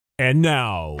And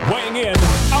now, weighing in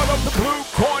out of the blue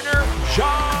corner,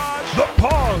 Josh the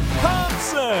Punk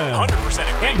Thompson. 100%.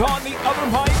 And on the other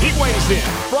mic, he weighs in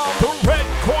from the red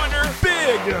corner,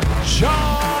 Big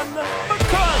John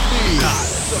McCarthy.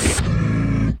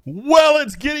 Well,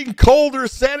 it's getting colder.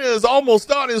 Santa is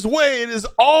almost on his way. It is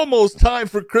almost time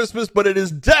for Christmas, but it is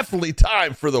definitely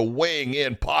time for the Weighing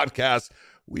In podcast.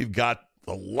 We've got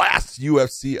the last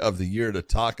UFC of the year to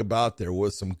talk about. There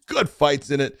was some good fights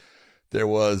in it. There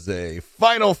was a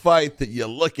final fight that you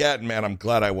look at, and man, I'm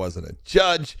glad I wasn't a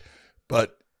judge.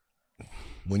 But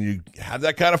when you have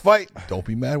that kind of fight, don't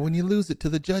be mad when you lose it to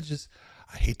the judges.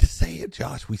 I hate to say it,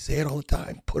 Josh. We say it all the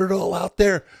time. Put it all out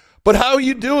there. But how are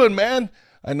you doing, man?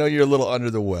 I know you're a little under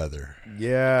the weather.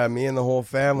 Yeah, me and the whole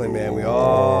family, man. We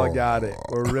all got it.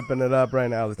 We're ripping it up right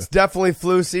now. It's definitely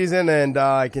flu season, and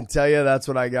I can tell you that's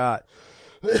what I got.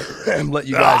 Let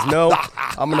you guys know.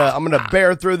 I'm gonna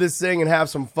bear through this thing and have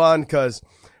some fun because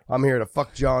I'm here to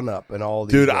fuck John up and all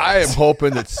these. Dude, guys. I am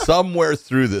hoping that somewhere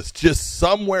through this, just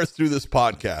somewhere through this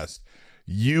podcast,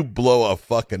 you blow a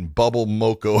fucking bubble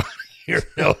moco out of your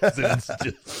nose. And it's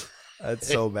just that's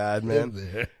so bad,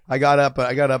 man. I got up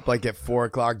like at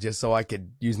 4:00 just so I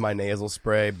could use my nasal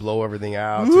spray, blow everything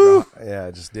out. Yeah,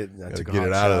 I just did. I took a get hot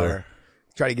it out of shower. there.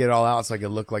 Try to get it all out so I could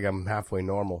look like I'm halfway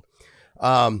normal.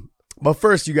 But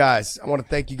first, you guys, I want to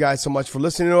thank you guys so much for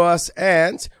listening to us.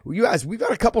 And you guys, we've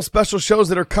got a couple special shows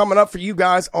that are coming up for you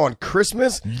guys on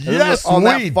Christmas. Yes, on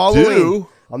we do.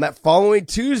 On that following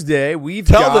Tuesday,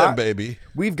 Tell them, baby.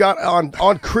 We've got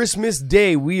on Christmas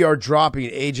Day, we are dropping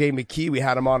AJ McKee. We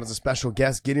had him on as a special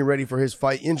guest, getting ready for his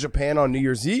fight in Japan on New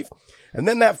Year's Eve. And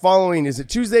then that following, is it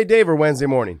Tuesday, Dave, or Wednesday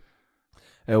morning?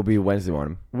 It'll be Wednesday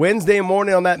morning. Wednesday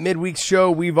morning on that midweek show,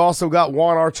 we've also got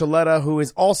Juan Archuleta, who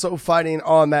is also fighting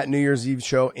on that New Year's Eve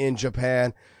show in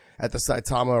Japan at the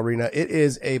Saitama Arena. It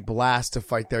is a blast to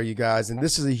fight there, you guys. And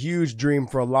this is a huge dream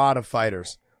for a lot of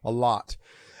fighters. A lot.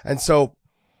 And so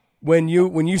when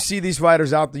you see these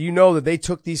fighters out there, you know that they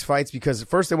took these fights because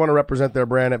first they want to represent their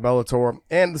brand at Bellator.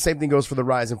 And the same thing goes for the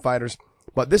Rising Fighters.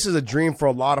 But this is a dream for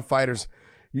a lot of fighters.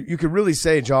 You could really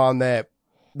say, John, that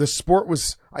the sport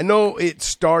was, I know it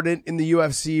started in the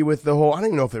UFC with the whole, I don't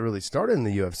even know if it really started in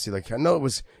the UFC. Like, I know it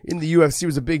was in the UFC,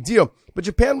 was a big deal, but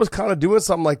Japan was kind of doing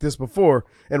something like this before,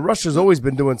 and Russia's always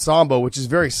been doing Sambo, which is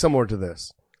very similar to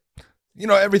this. You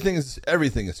know, everything has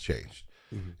changed.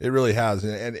 Mm-hmm. It really has.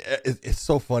 And it's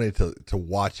so funny to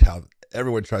watch how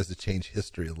everyone tries to change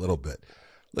history a little bit.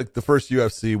 Like the first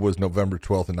UFC was November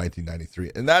 12th in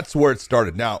 1993, and that's where it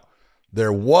started. Now,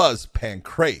 there was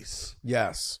Pancrase.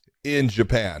 Yes. In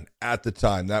Japan at the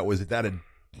time. That had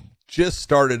just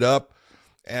started up,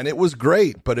 and it was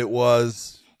great, but it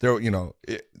was there,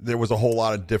 there was a whole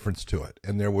lot of difference to it,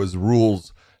 and there was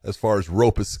rules as far as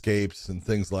rope escapes and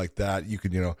things like that. You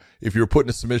could, if you were put in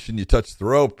a submission, you touched the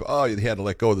rope, you had to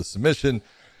let go of the submission,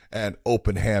 and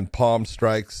open hand palm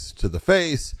strikes to the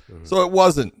face. Mm-hmm. So it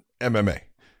wasn't MMA.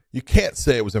 You can't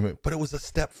say it was MMA, but it was a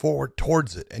step forward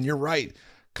towards it. And you're right.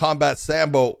 Combat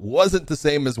Sambo wasn't the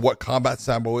same as what Combat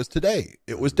Sambo is today.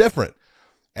 It was different.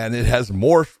 And it has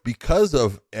morphed because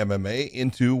of MMA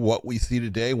into what we see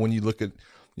today when you look at,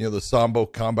 the Sambo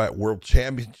Combat World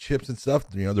Championships and stuff.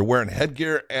 They're wearing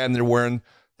headgear and they're wearing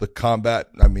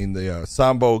the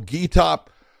Sambo gi top.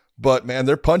 But, man,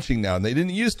 they're punching now. And they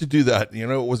didn't used to do that. It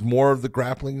was more of the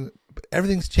grappling.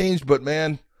 Everything's changed. But,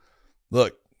 man,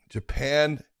 look,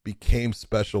 Japan became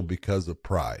special because of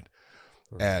Pride.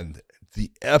 And the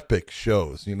epic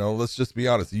shows, let's just be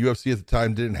honest. The UFC at the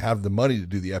time didn't have the money to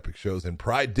do the epic shows, and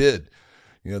Pride did.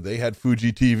 They had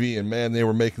Fuji TV, and man, they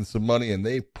were making some money, and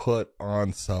they put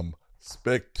on some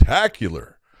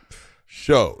spectacular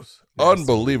shows. Yes.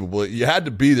 Unbelievable. You had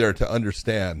to be there to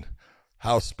understand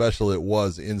how special it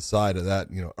was inside of that,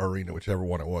 arena, whichever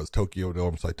one it was, Tokyo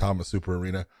Dome, Saitama Super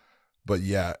Arena. But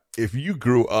yeah, if you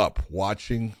grew up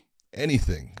watching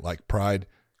anything like Pride,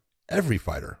 every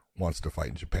fighter wants to fight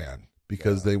in Japan.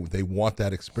 Because they want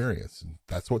that experience. And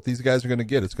that's what these guys are going to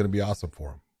get. It's going to be awesome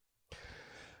for them.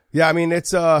 Yeah, I mean,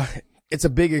 it's a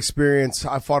big experience.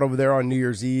 I fought over there on New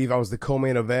Year's Eve. I was the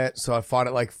co-main event, so I fought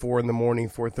at like 4:30 in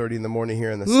the morning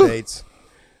here in the States.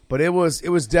 But it was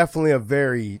definitely a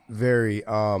very, very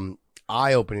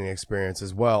eye-opening experience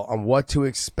as well on what to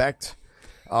expect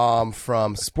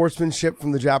from sportsmanship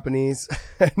from the Japanese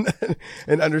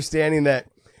and understanding that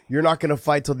you're not going to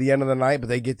fight till the end of the night, but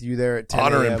they get you there at 10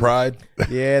 Honor a.m. and pride.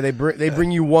 Yeah, they bring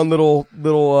you one little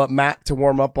mat to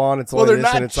warm up on. It's they're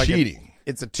not cheating.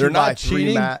 It's a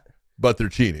 2x3 mat. But they're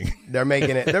cheating. They're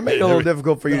making it a little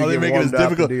difficult for you to get warmed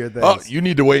up and do your things. Oh, you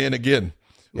need to weigh in again.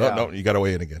 Yeah. No, you got to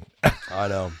weigh in again. I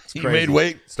know. It's you crazy. made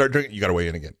weight, start drinking, you got to weigh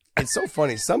in again. It's so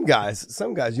funny. Some guys,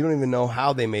 you don't even know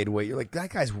how they made weight. You're like, that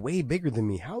guy's way bigger than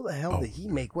me. How the hell did he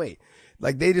make weight?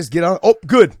 Like, they just get on. Oh,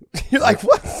 good. You're like,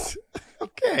 what?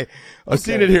 Okay. I've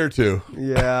seen it here too.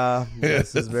 Yeah,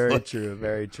 this is very true.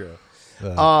 Very true.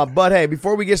 But hey,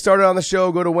 before we get started on the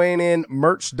show, go to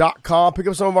weighingin.merch.com. Pick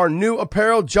up some of our new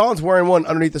apparel. John's wearing one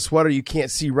underneath the sweater you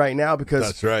can't see right now because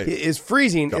That's right. it is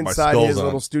freezing Got my inside skulls his on.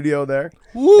 little studio there.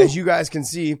 Woo. As you guys can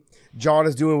see, John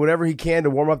is doing whatever he can to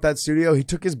warm up that studio. He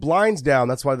took his blinds down.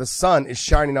 That's why the sun is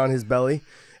shining on his belly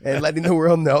and letting the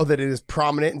world know that it is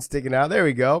prominent and sticking out. There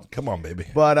we go. Come on, baby.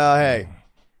 But hey.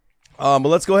 But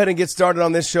let's go ahead and get started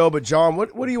on this show. But John,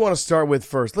 what do you want to start with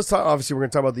first? Let's talk. Obviously, we're going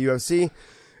to talk about the UFC.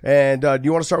 And do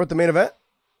you want to start with the main event?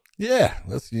 Yeah,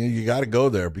 you got to go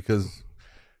there because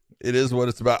it is what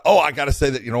it's about. Oh, I got to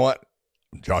say that, you know what?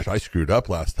 Josh, I screwed up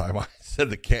last time. I said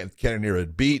that Cannonier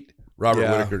had beat Robert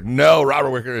Whittaker. No,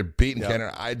 Robert Whittaker had beaten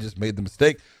Cannonier. I just made the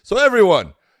mistake. So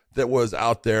everyone that was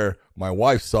out there, my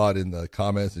wife saw it in the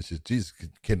comments and she said, geez,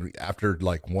 can we, after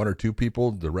like one or two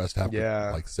people, the rest have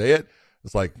to like say it?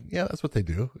 It's like, yeah, that's what they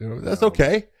do. You know, that's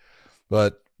okay.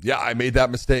 But yeah, I made that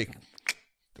mistake.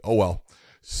 Oh, well.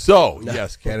 So,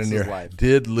 yes, Cannonier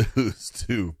did lose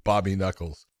to Bobby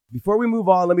Knuckles. Before we move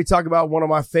on, let me talk about one of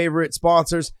my favorite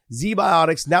sponsors,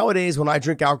 Z-Biotics. Nowadays, when I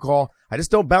drink alcohol, I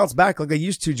just don't bounce back like I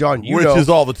used to, John. Which is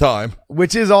all the time.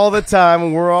 Which is all the time.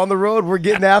 When we're on the road, we're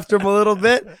getting after them a little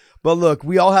bit. But look,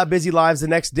 we all have busy lives the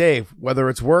next day, whether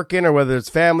it's working or whether it's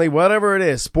family, whatever it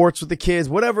is, sports with the kids,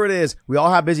 whatever it is. We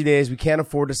all have busy days. We can't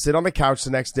afford to sit on the couch the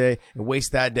next day and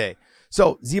waste that day.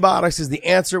 So Z-Biotics is the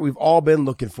answer we've all been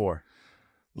looking for.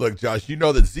 Look, Josh, you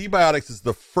know that Z-Biotics is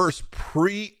the first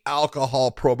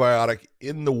pre-alcohol probiotic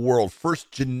in the world, first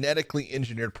genetically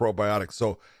engineered probiotic.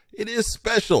 So it is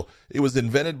special. It was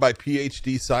invented by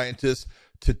PhD scientists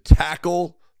to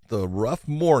tackle the rough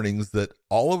mornings that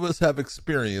all of us have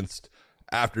experienced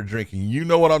after drinking. You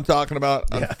know what I'm talking about.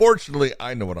 Yeah. Unfortunately,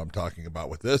 I know what I'm talking about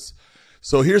with this.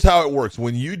 So here's how it works.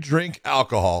 When you drink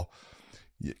alcohol,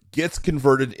 it gets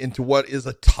converted into what is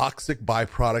a toxic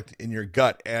byproduct in your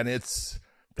gut, and it's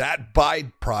that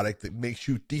byproduct that makes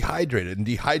you dehydrated, and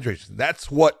dehydration, that's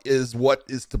what is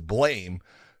to blame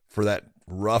for that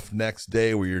rough next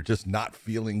day where you're just not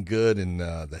feeling good and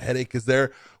the headache is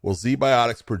there. Well,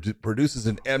 Z-Biotics produces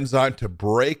an enzyme to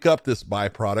break up this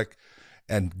byproduct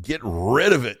and get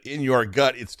rid of it in your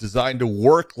gut. It's designed to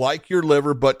work like your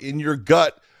liver, but in your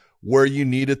gut where you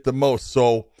need it the most.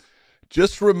 So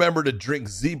just remember to drink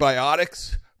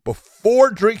Z-Biotics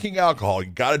before drinking alcohol. You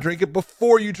got to drink it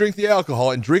before you drink the alcohol,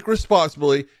 and drink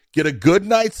responsibly. Get a good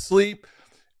night's sleep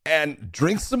and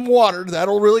drink some water.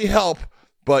 That'll really help,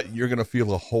 but you're going to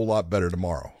feel a whole lot better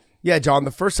tomorrow. Yeah, John,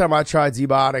 the first time I tried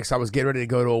Z-Biotics, I was getting ready to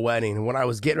go to a wedding. And when I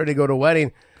was getting ready to go to a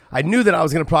wedding, I knew that I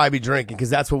was going to probably be drinking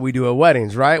because that's what we do at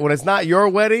weddings, right? When it's not your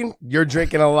wedding, you're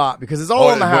drinking a lot because it's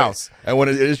all in the house. And when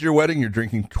it is your wedding, you're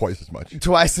drinking twice as much.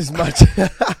 Twice as much.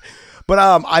 But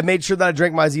I made sure that I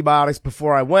drank my Z-Biotics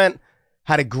before I went.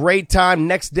 Had a great time.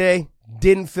 Next day,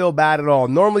 didn't feel bad at all.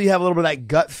 Normally, you have a little bit of that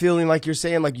gut feeling, like you're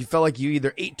saying, like you felt like you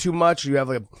either ate too much or you have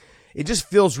it just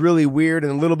feels really weird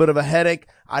and a little bit of a headache.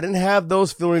 I didn't have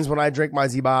those feelings when I drank my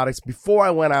Z-Biotics before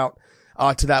I went out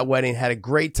to that wedding. Had a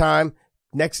great time.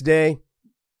 Next day,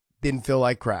 didn't feel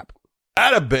like crap.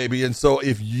 Atta baby. And so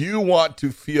if you want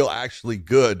to feel actually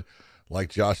good, like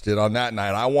Josh did on that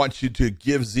night, I want you to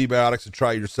give Z-Biotics a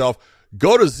try yourself.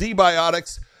 Go to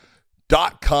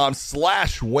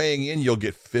zbiotics.com/weighing in. You'll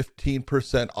get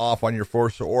 15% off on your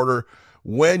first order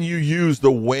when you use the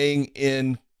weighing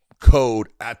in code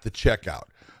at the checkout.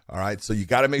 All right. So you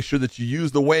got to make sure that you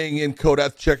use the weighing in code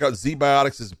at the checkout.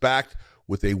 Z-Biotics is backed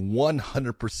with a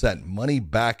 100% money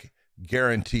back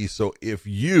guarantee. So if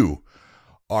you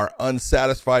are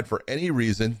unsatisfied for any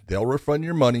reason, they'll refund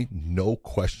your money. No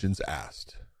questions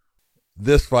asked.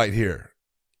 This fight here,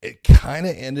 it kind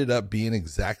of ended up being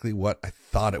exactly what I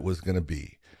thought it was going to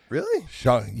be. Really?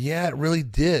 Yeah, it really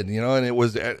did. You know, and it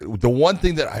was the one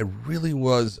thing that I really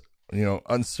was,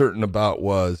 uncertain about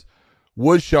was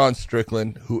Sean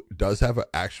Strickland, who does have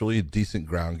actually a decent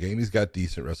ground game. He's got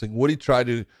decent wrestling. Would he try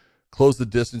to close the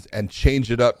distance and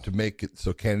change it up to make it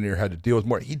so Cannonier had to deal with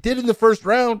more? He did in the first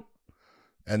round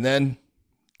and then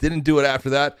didn't do it after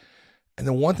that. And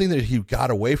the one thing that he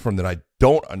got away from that I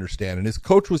don't understand, and his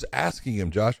coach was asking him,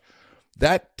 Josh,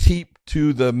 that teep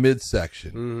to the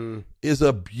midsection is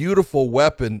a beautiful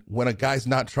weapon when a guy's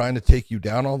not trying to take you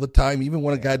down all the time. Even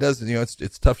when a guy does,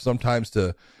 it's tough sometimes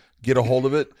to get a hold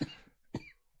of it.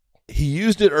 He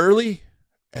used it early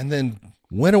and then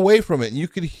went away from it. And you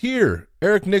could hear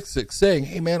Eric Nixick saying,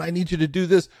 hey, man, I need you to do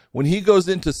this. When he goes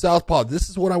into southpaw, this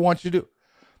is what I want you to do.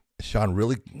 Sean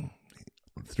really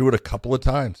threw it a couple of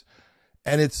times.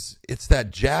 And it's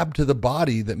that jab to the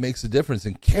body that makes a difference.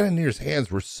 And Cannonier's hands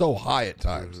were so high at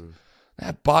times. Mm-hmm.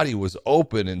 That body was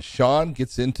open, and Sean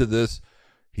gets into this.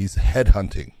 He's head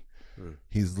hunting.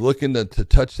 He's looking to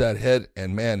touch that head,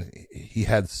 and man, he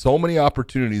had so many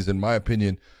opportunities, in my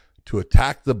opinion, to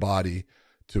attack the body,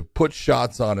 to put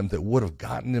shots on him that would have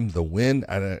gotten him the win.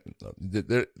 And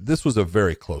this was a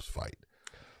very close fight.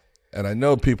 And I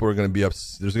know people are going to be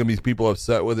there's going to be people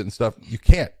upset with it and stuff. You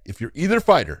can't. If you're either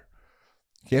fighter,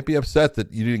 you can't be upset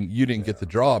that you didn't get the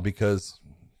draw, because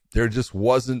there just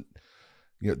wasn't,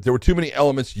 there were too many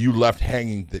elements you left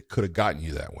hanging that could have gotten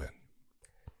you that win.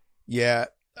 Yeah.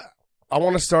 I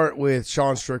want to start with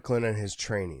Sean Strickland and his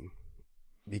training,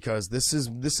 because this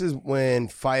is when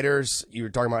fighters, you were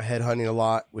talking about head hunting a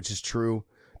lot, which is true.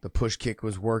 The push kick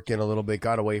was working a little bit,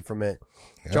 got away from it.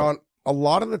 Yep. John, a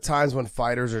lot of the times when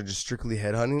fighters are just strictly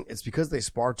head hunting, it's because they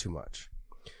spar too much.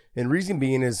 And reason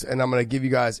being is, and I'm going to give you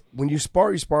guys, when you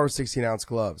spar with 16-ounce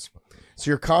gloves. So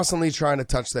you're constantly trying to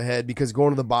touch the head, because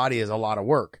going to the body is a lot of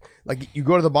work. Like, you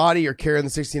go to the body, you're carrying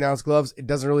the 16-ounce gloves. It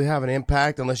doesn't really have an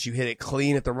impact unless you hit it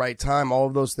clean at the right time, all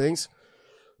of those things.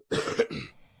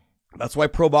 That's why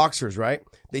pro boxers, right?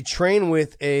 They train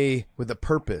with a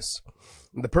purpose.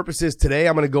 And the purpose is, today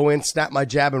I'm going to go in, snap my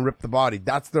jab, and rip the body.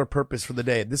 That's their purpose for the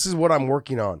day. This is what I'm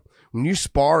working on. When you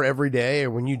spar every day,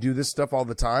 or when you do this stuff all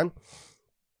the time,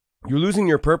 you're losing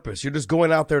your purpose. You're just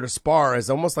going out there to spar as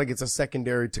almost like it's a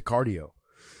secondary to cardio.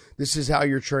 This is how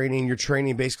you're training. You're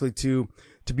training basically to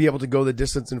be able to go the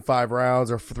distance in 5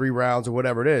 rounds or 3 rounds or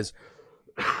whatever it is.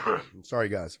 Sorry,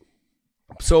 guys.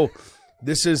 So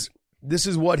this is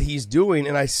what he's doing.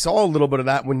 And I saw a little bit of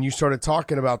that when you started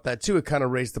talking about that too. It kind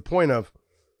of raised the point of,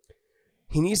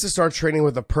 he needs to start training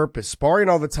with a purpose. Sparring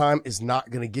all the time is not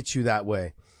going to get you that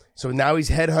way. So now he's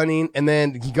head hunting, and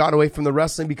then he got away from the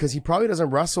wrestling because he probably doesn't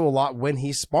wrestle a lot when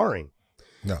he's sparring.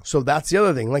 No. So that's the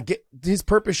other thing. Like, his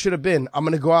purpose should have been, I'm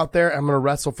going to go out there, I'm going to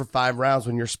wrestle for 5 rounds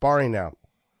when you're sparring now.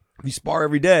 If you spar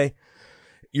every day,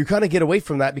 you kind of get away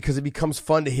from that, because it becomes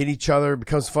fun to hit each other. It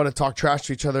becomes fun to talk trash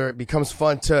to each other. It becomes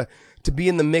fun to be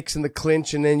in the mix and the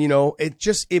clinch. And then,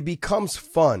 it becomes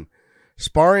fun.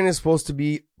 Sparring is supposed to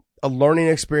be a learning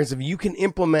experience. If you can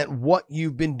implement what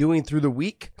you've been doing through the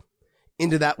week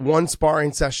into that one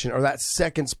sparring session or that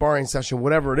second sparring session,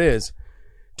 whatever it is,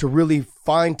 to really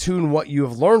fine tune what you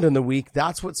have learned in the week,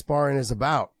 that's what sparring is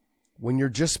about. When you're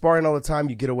just sparring all the time,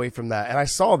 you get away from that. And I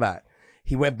saw that.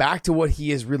 He went back to what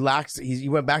he is relaxed. He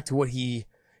went back to what he's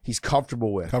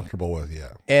comfortable with.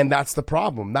 Yeah. And that's the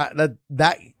problem.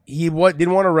 That he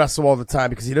didn't want to wrestle all the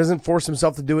time, because he doesn't force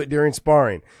himself to do it during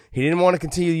sparring. He didn't want to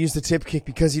continue to use the tip kick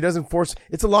because he doesn't force.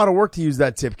 It's a lot of work to use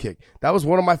that tip kick. That was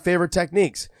one of my favorite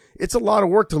techniques. It's a lot of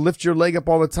work to lift your leg up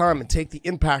all the time and take the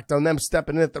impact on them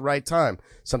stepping in at the right time.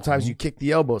 Sometimes you kick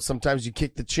the elbow. Sometimes you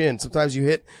kick the chin. Sometimes you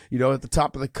hit, at the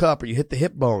top of the cup, or you hit the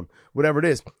hip bone, whatever it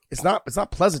is. It's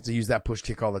not pleasant to use that push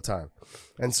kick all the time.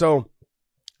 And so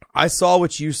I saw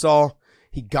what you saw.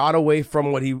 He got away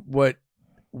from what he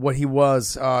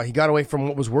was. He got away from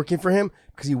what was working for him,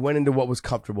 because he went into what was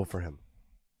comfortable for him.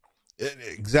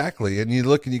 Exactly. And you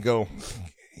look and you go,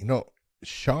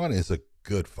 Sean is a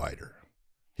good fighter.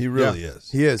 He really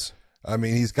is. He is. I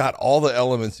mean, he's got all the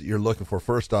elements that you're looking for.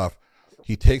 First off,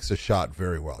 he takes a shot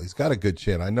very well. He's got a good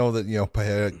chin. I know that,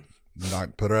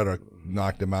 Pereira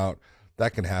knocked him out.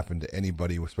 That can happen to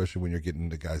anybody, especially when you're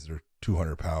getting to guys that are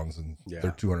 200 pounds, and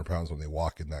they're 200 pounds when they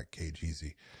walk in that cage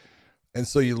easy. And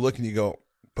so you look and you go,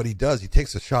 but he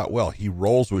takes a shot well. He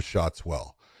rolls with shots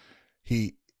well.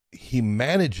 He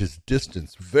manages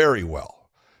distance very well.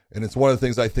 And it's one of the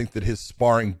things I think that his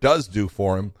sparring does do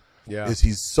for him. Yeah. Is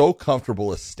he's so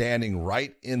comfortable as standing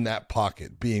right in that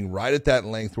pocket, being right at that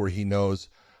length where he knows,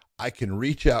 I can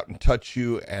reach out and touch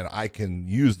you, and I can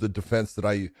use the defense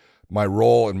that my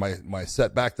roll and my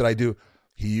setback that I do.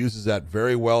 He uses that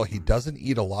very well. He doesn't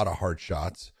eat a lot of hard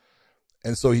shots.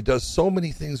 And so he does so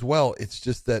many things well. It's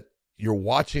just that you're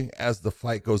watching as the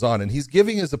fight goes on, and he's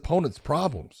giving his opponents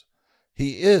problems.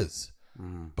 He is,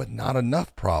 but not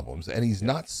enough problems. And he's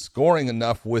not scoring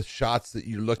enough with shots that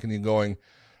you're looking and going,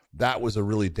 that was a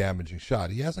really damaging shot.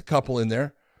 He has a couple in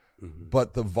there,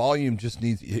 but the volume just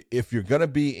needs, if you're going to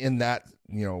be in that,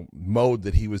 mode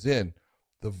that he was in,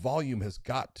 the volume has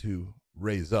got to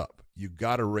raise up. You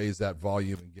got to raise that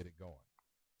volume and get it going.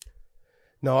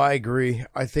 No, I agree.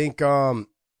 I think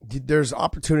there's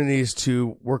opportunities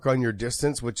to work on your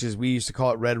distance, which is, we used to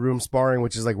call it red room sparring,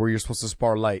 which is like where you're supposed to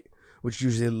spar light, which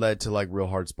usually led to like real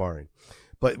hard sparring.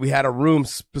 But we had a room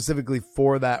specifically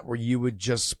for that, where you would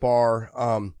just spar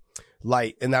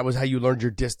light, and that was how you learned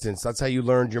your distance. That's how you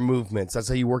learned your movements. That's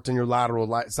how you worked on your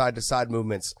lateral side to side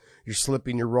movements. You're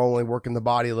slipping, you're rolling, working the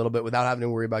body a little bit without having to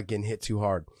worry about getting hit too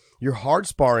hard. Your hard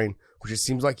sparring, which it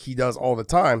seems like he does all the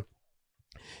time,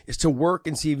 is to work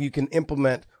and see if you can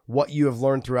implement what you have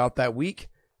learned throughout that week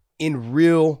in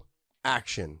real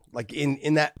action, like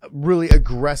in that really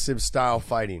aggressive style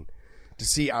fighting. To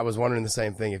see, I was wondering the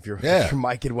same thing if your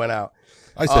mic had went out.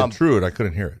 I said true and I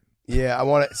couldn't hear it. Yeah, I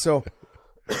want to. So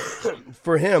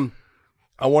for him,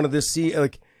 I wanted to see,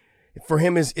 like, for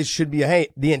him it should be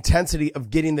the intensity of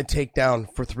getting the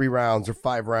takedown for 3 rounds or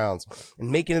 5 rounds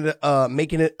and making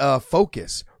it a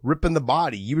focus, ripping the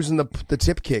body, using the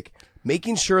tip kick,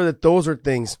 making sure that those are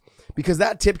things, because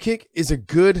that tip kick is a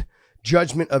good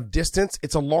judgment of distance.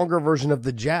 It's a longer version of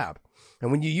the jab. And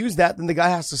when you use that, then the guy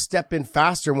has to step in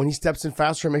faster. When he steps in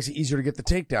faster, it makes it easier to get the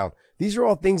takedown. These are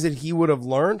all things that he would have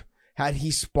learned had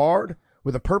he sparred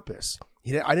with a purpose.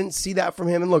 I didn't see that from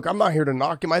him. And look, I'm not here to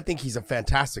knock him. I think he's a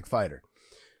fantastic fighter.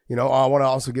 You know, I want to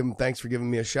also give him thanks for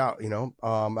giving me a shout, you know,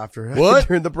 after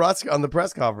during on the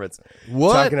press conference.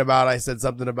 Talking about, I said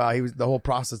something about the whole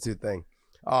prostitute thing.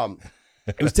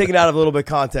 It was taken out of a little bit of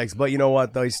context, but you know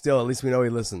what, though? At least we know he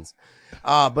listens.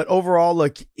 But overall,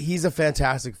 look, he's a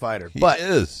fantastic fighter. He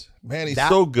is. Man, he's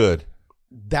so good.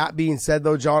 That being said,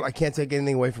 though, John, I can't take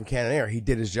anything away from Cannonier. He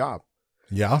did his job.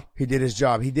 Yeah. He did his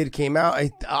job. Came out.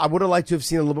 I would have liked to have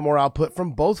seen a little bit more output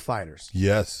from both fighters.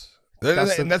 Yes.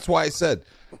 And that's why I said,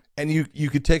 and you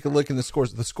could take a look in the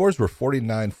scores. The scores were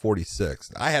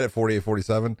 49-46. I had it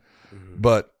 48-47,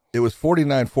 but it was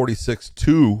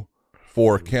 49-46-2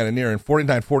 for Cannonier and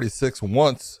 49-46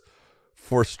 once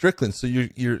for Strickland. So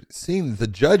you're seeing the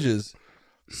judges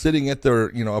sitting at their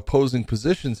opposing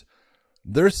positions.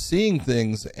 They're seeing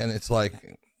things, and it's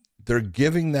like they're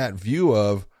giving that view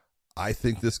of, I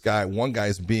think one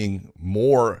guy's being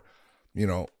more,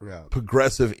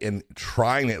 progressive in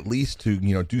trying at least to,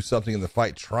 do something in the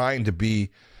fight, trying to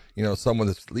be, someone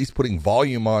that's at least putting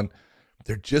volume on.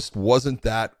 There just wasn't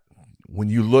that. When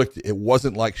you looked, it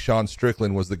wasn't like Sean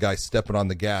Strickland was the guy stepping on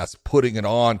the gas, putting it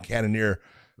on Cannonier.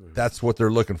 That's what they're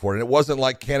looking for. And it wasn't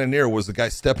like Cannonier was the guy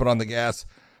stepping on the gas,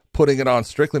 putting it on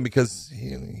Strickland, because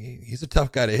he's a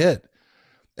tough guy to hit.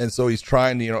 And so he's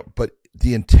trying to, but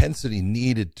the intensity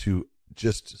needed to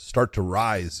just start to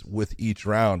rise with each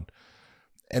round.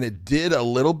 And it did a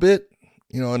little bit,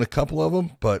 in a couple of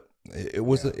them, but it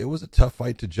was a tough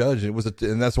fight to judge.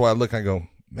 And that's why I look, I go,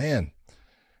 man,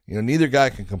 neither guy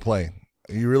can complain.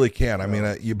 You really can't. I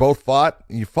mean, you both fought.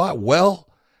 You fought well.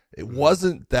 It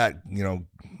wasn't that, it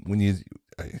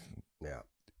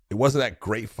wasn't that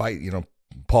great fight,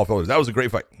 Paul Felder. That was a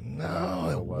great fight. No,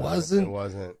 it wasn't. It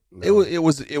wasn't. No.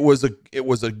 It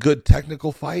was a good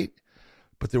technical fight,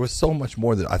 but there was so much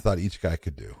more that I thought each guy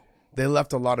could do. They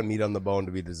left a lot of meat on the bone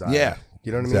to be desired. Yeah,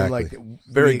 you know what exactly. I mean? Like,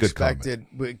 very good comment.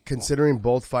 But considering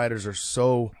both fighters are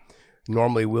so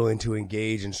normally willing to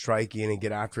engage and strike in and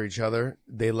get after each other,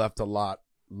 they left a lot.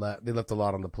 They left a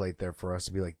lot on the plate there for us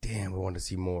to be like, damn, we want to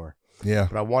see more. Yeah,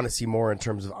 but I want to see more in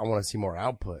terms of, I want to see more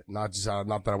output, not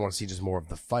that I want to see just more of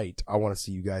the fight. I want to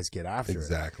see you guys get after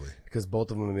it, because both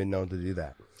of them have been known to do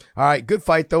that. All right, good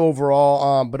fight though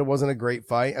overall, but it wasn't a great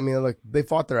fight. I mean, look, they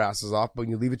fought their asses off, but when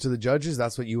you leave it to the judges,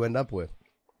 that's what you end up with.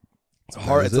 It's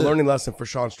a learning lesson for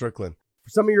Sean Strickland. For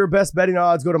some of your best betting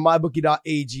odds, go to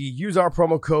mybookie.ag. Use our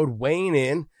promo code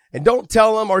WayneIn, and don't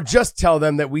tell them, or just tell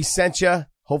them that we sent you.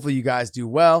 Hopefully, you guys do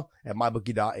well at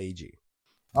mybookie.ag.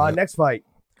 Next fight.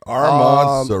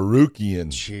 Arman Tsarukyan.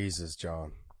 Jesus,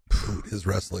 John. Dude, his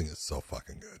wrestling is so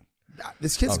fucking good.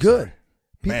 This kid's good.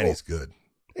 Man, he's good.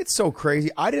 It's so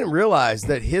crazy. I didn't realize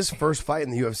that his first fight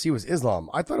in the UFC was Islam.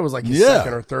 I thought it was like his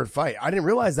second or third fight. I didn't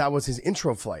realize that was his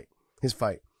intro fight, his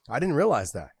fight. I didn't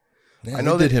realize that. Yeah, I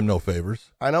know did him no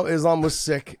favors. I know Islam was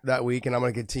sick that week, and I'm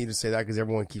going to continue to say that because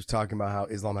everyone keeps talking about how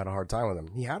Islam had a hard time with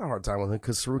him. He had a hard time with him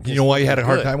because Tsarukyan. You know why he had a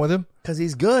hard time with him? Because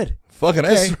he's good. Fucking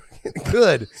A.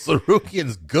 Good.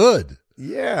 Tsarukyan's good.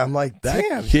 Yeah, I'm like,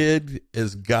 damn. That kid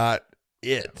has got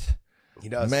it. He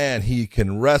does. Man, he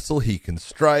can wrestle. He can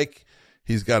strike.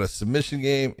 He's got a submission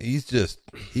game.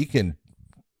 He can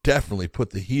definitely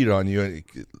put the heat on you.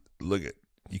 Look at,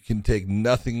 you can take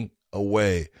nothing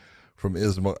away from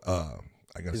Ismagulov.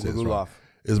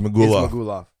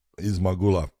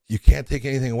 You can't take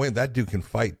anything away. That dude can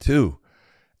fight too.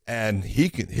 And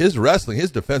his wrestling,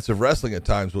 his defensive wrestling at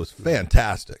times was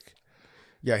fantastic.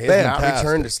 Yeah, his mat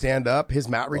return to stand up.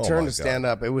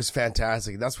 It was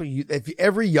fantastic. That's what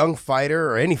every young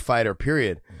fighter or any fighter,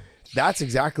 period, that's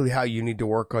exactly how you need to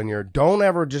work on your, don't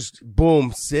ever just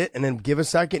boom, sit and then give a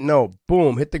second. No,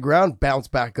 boom, hit the ground, bounce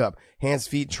back up. Hands,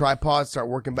 feet, tripod, start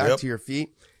working back to your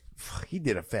feet. he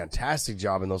did a fantastic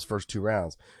job in those first 2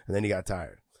 rounds, and then he got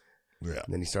tired. Yeah.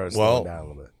 And then he started slowing down a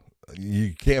little bit.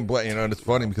 You can't blame, and it's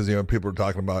funny because, people are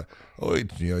talking about,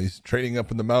 he's training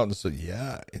up in the mountains. So,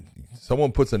 yeah,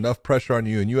 someone puts enough pressure on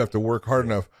you and you have to work hard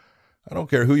enough. I don't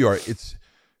care who you are.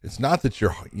 It's not that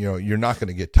you're not going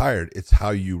to get tired. It's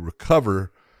how you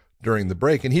recover during the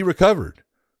break. And he recovered,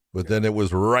 but then it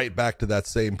was right back to that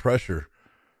same pressure.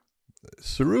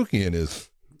 Tsarukyan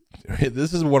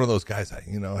this is one of those guys, I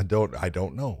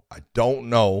don't know. I don't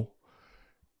know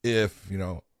if,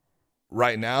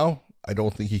 right now, I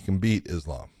don't think he can beat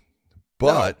Islam.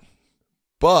 But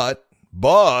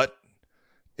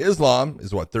Islam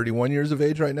is 31 years of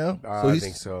age right now? I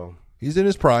think so. He's in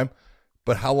his prime.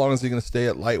 But how long is he going to stay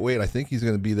at lightweight? I think he's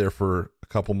going to be there for a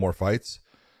couple more fights.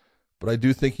 But I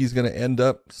do think he's going to end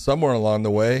up somewhere along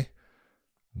the way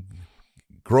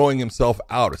growing himself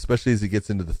out, especially as he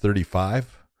gets into the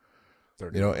 35.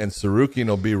 And Tsarukyan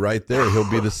will be right there. He'll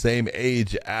be the same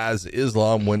age as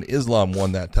Islam when Islam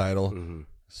won that title. Mm-hmm.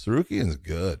 Tsarukyan's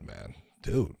good, man.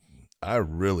 Dude, I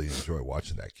really enjoy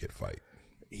watching that kid fight.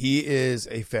 He is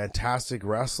a fantastic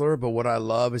wrestler, but what I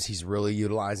love is he's really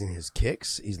utilizing his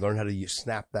kicks. He's learned how to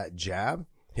snap that jab.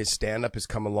 His stand-up has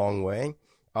come a long way.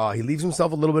 He leaves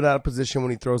himself a little bit out of position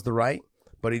when he throws the right,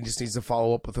 but he just needs to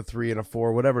follow up with a 3 and a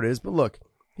 4, whatever it is. But look,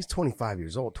 he's 25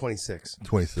 years old,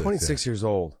 26 years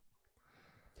old.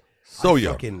 So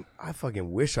young. I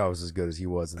fucking wish I was as good as he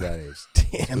was at that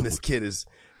age. Damn, this kid he's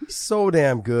so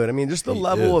damn good. I mean, just the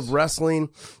level of wrestling,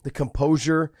 the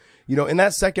composure. In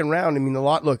that second round, a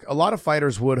lot of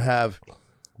fighters would have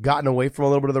gotten away from a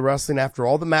little bit of the wrestling after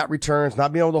all the mat returns,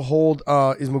 not being able to hold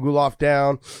Ismagulov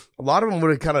down. A lot of them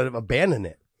would have kind of abandoned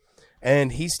it.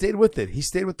 And he stayed with it. He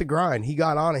stayed with the grind. He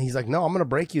got on it. He's like, no, I'm going to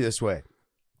break you this way.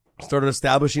 Started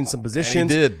establishing some positions.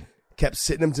 And he did. Kept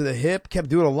sitting him to the hip, kept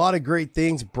doing a lot of great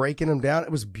things, breaking him down. It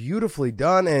was beautifully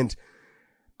done. And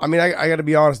I got to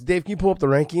be honest. Dave, can you pull up the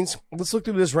rankings? Let's look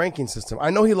through this ranking system. I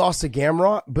know he lost to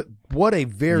Gamrot, but what a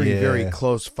very, very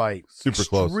close fight. Super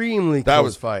close. Extremely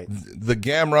close fight. The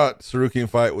Gamrot-Tsarukyan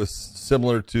fight was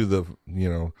similar to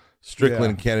the,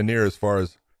 Strickland Cannonier as far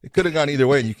as it could have gone either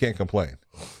way, and you can't complain.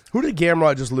 Who did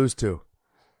Gamrot just lose to?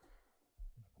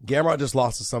 Gamrot just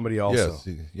lost to somebody also.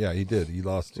 Yes, he did. He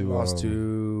lost to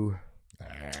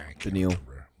Beneil.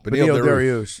 Beneil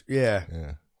Dariush. Yeah.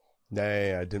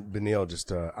 Beneil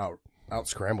just out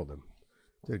scrambled him.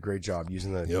 Did a great job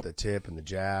using the tip and the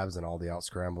jabs and all the out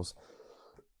scrambles.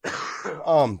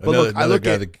 But look, I look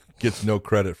guy at that gets no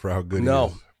credit for how good he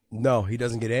is. No, he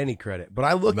doesn't get any credit. But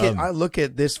I look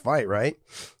at this fight, right?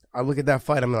 I look at that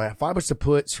fight. I'm like, if I was to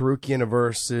put Tsarukyan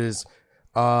versus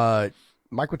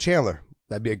Michael Chandler,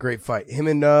 that'd be a great fight. Him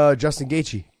and Justin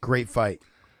Gaethje, great fight.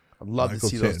 I'd love to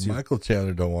see those two. Michael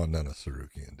Chandler don't want none of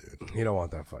Tsarukyan, dude. He don't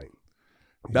want that fight.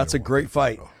 That's a great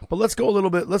fight. But let's go a little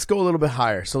bit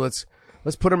higher. So let's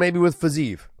put him maybe with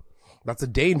Fiziev. That's a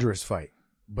dangerous fight.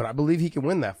 But I believe he can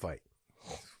win that fight.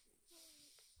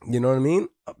 You know what I mean?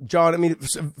 John,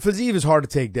 Fiziev is hard to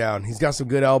take down. He's got some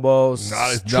good elbows.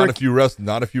 Not if you wrestle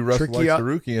like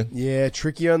Tsarukyan. Yeah,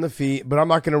 tricky on the feet. But I'm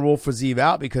not going to rule Fiziev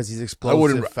out because he's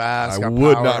explosive, fast. I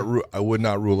would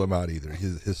not rule him out either.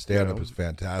 His stand-up is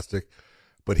fantastic.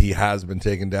 But he has been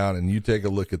taken down. And you take a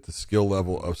look at the skill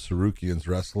level of Tsarukyan's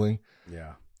wrestling.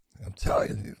 Yeah. I'm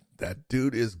telling you, that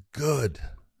dude is good.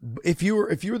 If you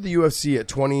were the UFC at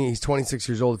 20, he's 26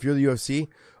 years old. If you're the UFC,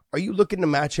 are you looking to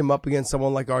match him up against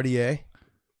someone like RDA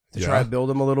to try to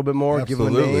build him a little bit more,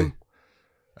 Absolutely. give him a name?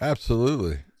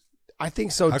 Absolutely. I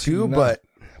think so too, but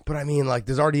does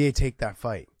RDA take that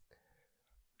fight?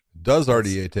 Does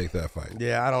RDA take that fight?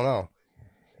 Yeah, I don't know.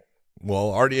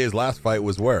 Well, RDA's last fight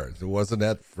was where? It wasn't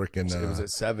at freaking. It was at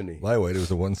 70 lightweight. It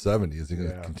was at 170. Is he going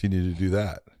to continue to do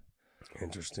that?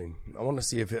 Interesting. I want to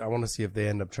see if they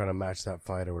end up trying to match that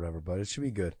fight or whatever, but it should be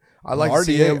good. I like RDA. to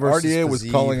see him versus RDA was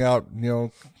Fiziev. calling out,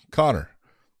 Connor,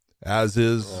 as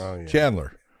is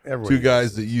Chandler. Everybody two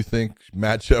guys that you think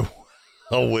match up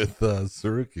well with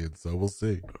Tsarukyan. So we'll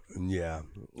see. Yeah,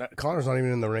 Connor's not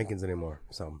even in the rankings anymore.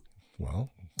 So, I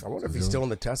wonder if he's still in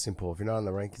the testing pool. If you're not in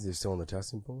the rankings, he's still in the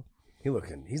testing pool. He's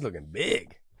looking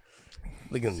big.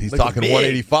 He's talking big.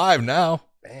 185 now.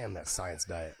 Damn, that science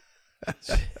diet.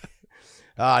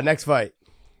 Next fight.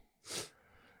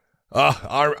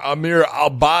 Amir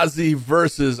Albazi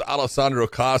versus Alessandro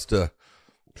Costa.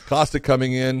 Costa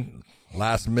coming in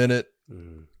last minute.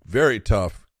 Very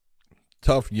tough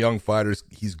young fighters.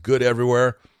 He's good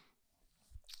everywhere.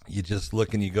 You just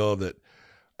look and you go that,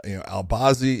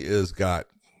 Albazi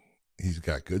he's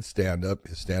got good stand-up.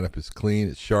 His stand-up is clean.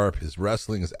 It's sharp. His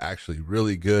wrestling is actually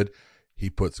really good. He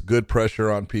puts good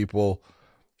pressure on people.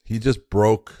 He just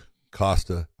broke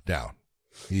Costa down.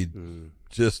 He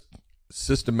just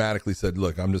systematically said,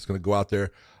 look, I'm just going to go out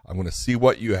there. I'm going to see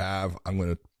what you have. I'm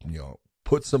going to,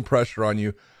 put some pressure on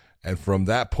you. And from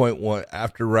that point,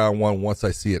 after round one, once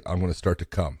I see it, I'm going to start to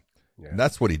come. Yeah. And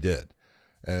that's what he did.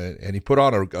 And he put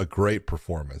on a great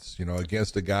performance,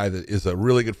 against a guy that is a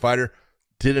really good fighter.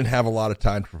 Didn't have a lot of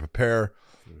time to prepare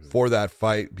for that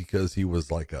fight because he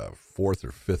was like a fourth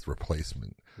or fifth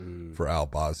replacement for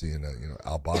Albazi. And,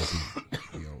 Albazi,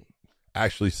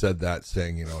 actually said that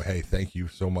saying, hey, thank you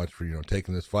so much for,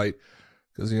 taking this fight.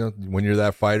 Because, when you're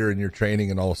that fighter and you're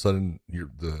training and all of a sudden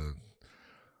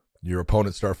your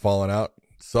opponents start falling out,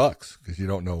 it sucks because you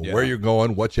don't know where you're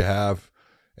going, what you have,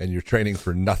 and you're training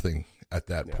for nothing at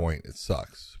that point. It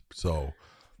sucks. So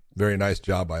very nice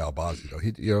job by Albazi, though.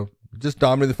 He, just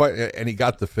dominated the fight, and he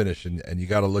got the finish. And you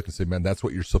got to look and say, man, that's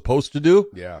what you're supposed to do.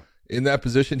 Yeah. In that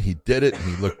position, he did it, and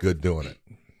he looked good doing it.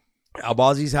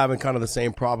 Albazi's having kind of the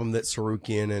same problem that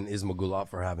Sarukian and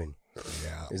Ismagulov are having.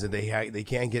 Yeah. Is that they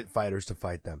can't get fighters to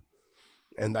fight them.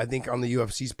 And I think on the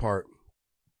UFC's part,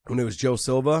 when it was Joe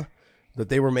Silva, that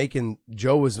they were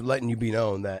Joe was letting you be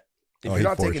known that if you're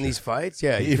not taking these fights,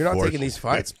 if you're not taking these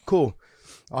fights, cool.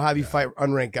 I'll have you fight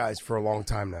unranked guys for a long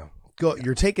time now. Go,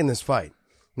 you're taking this fight.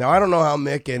 Now, I don't know how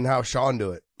Mick and how Sean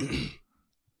do it,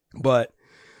 but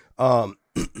I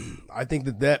think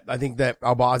that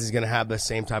Albazi's going to have the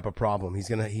same type of problem.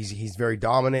 He's very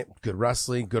dominant, good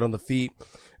wrestling, good on the feet,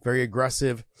 very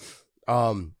aggressive.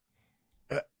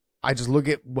 I just look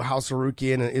at how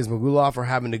Sarukian and Ismagulov are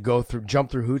having to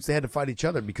jump through hoops. They had to fight each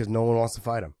other because no one wants to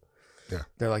fight them. Yeah.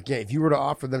 They're like, if you were to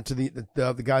offer them to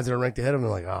the guys that are ranked ahead of them,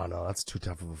 they're like, oh no, that's too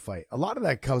tough of a fight. A lot of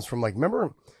that comes from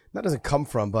remember, that doesn't come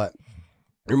from, but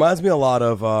it reminds me a lot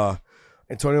of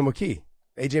Antonio McKee,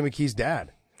 AJ McKee's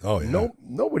dad. Oh yeah.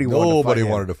 Nobody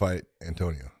wanted to fight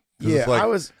Antonio. Yeah,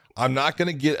 I'm not going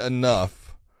to get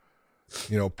enough,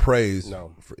 praise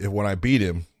when I beat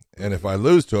him. And if I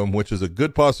lose to him, which is a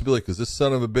good possibility because this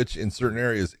son of a bitch in certain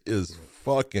areas is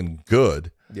fucking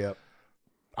good. Yep.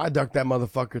 I ducked that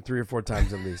motherfucker 3 or 4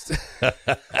 times at least.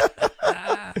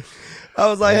 I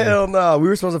was like, hell no. We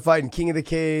were supposed to fight in King of the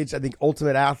Cage. I think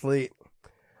Ultimate Athlete.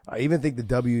 I even think the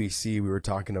WEC we were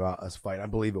talking about us fight. I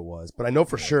believe it was. But I know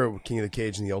for sure King of the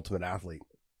Cage and the Ultimate Athlete.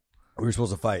 We were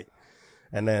supposed to fight.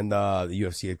 And then the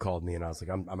UFC had called me and I was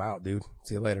like, I'm out, dude.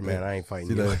 See you later, man. I ain't fighting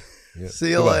you. Yeah. See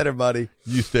you later, buddy.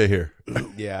 You stay here.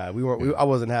 Yeah, I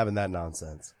wasn't having that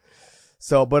nonsense.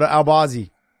 So, but Albazi,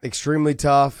 extremely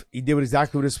tough. He did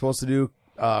exactly what he was supposed to do.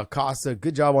 Costa,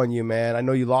 good job on you, man. I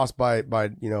know you lost by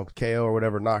KO or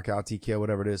whatever, knockout, TKO,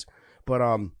 whatever it is.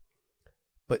 But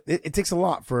it takes a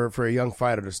lot for a young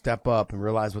fighter to step up and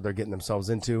realize what they're getting themselves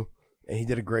into. And he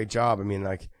did a great job. I mean,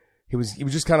 he was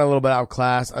just kind of a little bit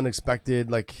outclassed, unexpected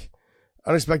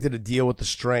to deal with the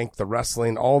strength, the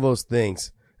wrestling, all those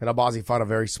things. And Albazi fought a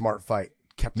very smart fight.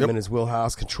 Kept him in his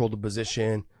wheelhouse, controlled the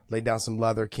position, laid down some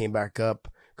leather, came back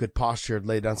up. Good posture,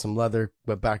 laid down some leather,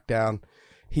 but back down.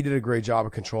 He did a great job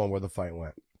of controlling where the fight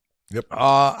went. Yep.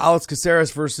 Alex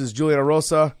Caceres versus Julian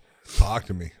Erosa. Talk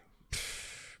to me.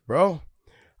 Bro,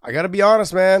 I got to be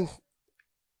honest, man.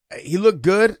 He looked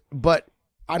good, but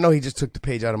I know he just took the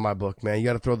page out of my book, man. You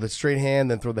got to throw the straight hand,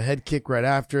 then throw the head kick right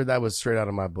after. That was straight out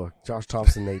of my book. Josh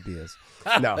Thompson, Nate Diaz.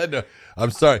 No.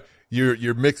 I'm sorry.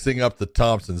 You're mixing up the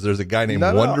Thompsons. There's a guy named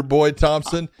Wonder Boy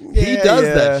Thompson. He does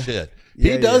that shit.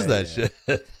 He does that shit.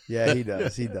 Yeah, he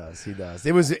does. He does. He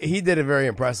did it very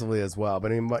impressively as well.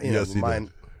 But I mean, mine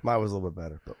was a little bit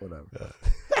better, but whatever. Yeah.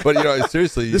 But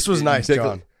seriously, this was nice,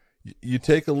 John. You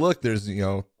take a look. There's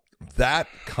that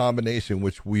combination,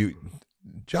 which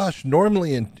Josh,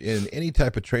 normally in any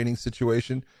type of training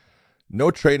situation, no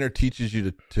trainer teaches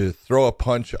you to throw a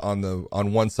punch on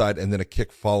one side and then a kick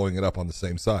following it up on the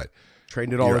same side.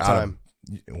 Trained it all the time.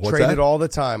 Trained it all the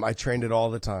time. I trained it all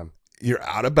the time. You're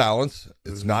out of balance.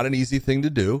 It's not an easy thing to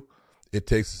do. It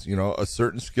takes, a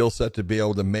certain skill set to be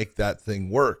able to make that thing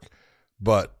work.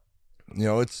 But,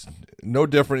 it's no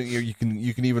different. You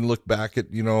can even look back at,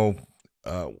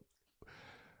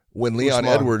 when Leon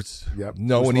Edwards,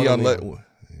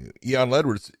 Leon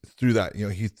Edwards threw that,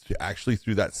 he actually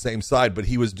threw that same side, but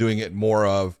he was doing it more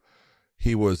of,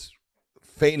 he was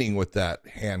feigning with that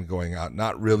hand going out,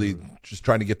 not really just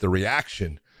trying to get the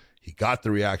reaction. He got the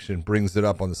reaction, brings it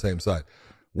up on the same side.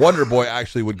 Wonder Boy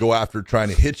actually would go after trying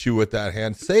to hit you with that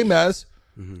hand, same as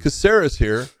Caceres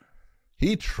here.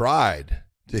 He tried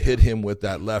to hit him with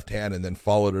that left hand and then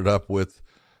followed it up with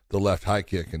the left high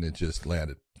kick, and it just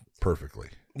landed perfectly.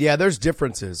 Yeah, there's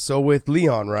differences. So with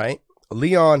Leon, right?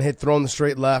 Leon had thrown the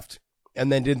straight left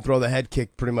and then didn't throw the head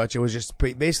kick pretty much. It was just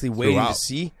basically waiting to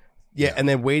see. Yeah, and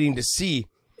then waiting to see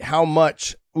how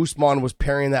much Usman was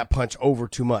parrying that punch over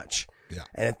too much. Yeah.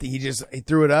 And he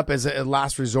threw it up as a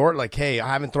last resort, like, hey, I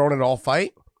haven't thrown it all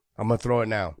fight. I'm going to throw it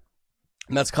now.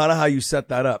 And that's kind of how you set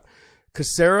that up.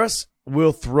 Caceres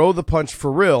will throw the punch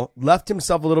for real, left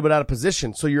himself a little bit out of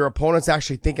position. So your opponent's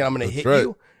actually thinking, I'm going to hit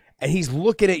you. And he's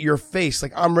looking at your face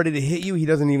like, I'm ready to hit you. He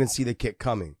doesn't even see the kick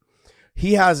coming.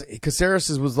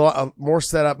 Caceres was more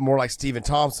set up, more like Stephen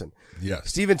Thompson. Yes.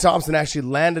 Stephen Thompson actually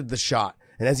landed the shot.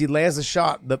 And as he lands the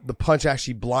shot, the punch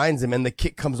actually blinds him and the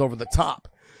kick comes over the top.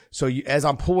 So as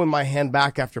I'm pulling my hand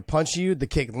back after punching you, the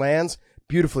kick lands,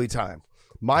 beautifully timed.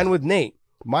 Mine with Nate.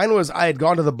 Mine was I had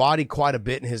gone to the body quite a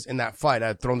bit in that fight. I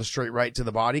had thrown the straight right to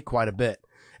the body quite a bit.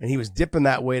 And he was dipping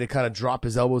that way to kind of drop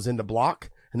his elbows into block.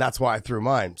 And that's why I threw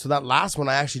mine. So that last one,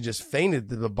 I actually just feinted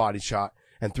the body shot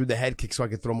and threw the head kick so I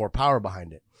could throw more power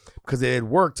behind it. Because it had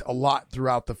worked a lot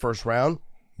throughout the first round.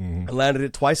 Mm-hmm. I landed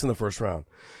it twice in the first round.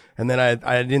 And then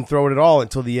I didn't throw it at all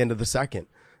until the end of the second.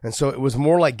 And so it was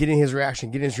more like getting his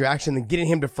reaction, then getting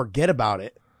him to forget about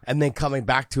it, and then coming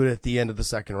back to it at the end of the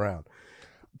second round.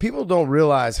 People don't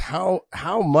realize how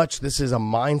much this is a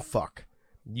mind fuck.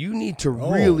 You need to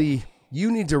really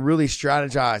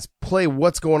strategize, play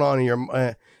what's going on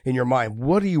in your mind.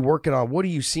 What are you working on? What are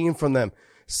you seeing from them?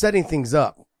 Setting things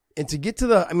up. And to get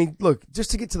to just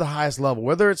to get to the highest level,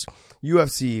 whether it's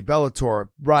UFC, Bellator,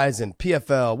 Rizin,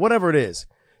 PFL, whatever it is,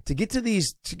 to get to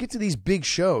these big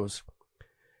shows,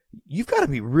 you've got to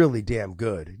be really damn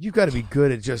good. You've got to be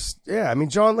good at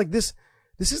John, like this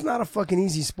is not a fucking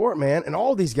easy sport, man. And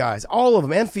all these guys, all of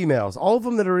them, and females, all of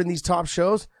them that are in these top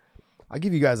shows, I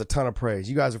give you guys a ton of praise.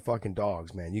 You guys are fucking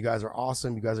dogs, man. You guys are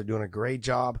awesome. You guys are doing a great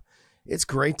job. It's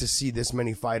great to see this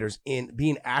many fighters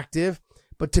being active,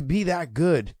 but to be that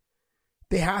good,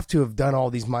 they have to have done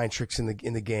all these mind tricks in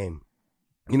the game.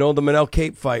 You know, the Manel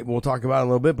Cape fight, we'll talk about in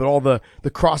a little bit, but all the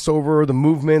crossover, the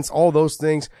movements, all those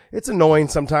things, it's annoying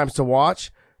sometimes to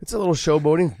watch. It's a little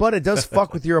showboating, but it does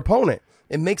fuck with your opponent.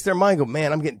 It makes their mind go,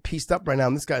 man, I'm getting pieced up right now,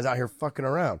 and this guy's out here fucking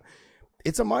around.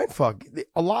 It's a mind fuck.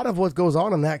 A lot of what goes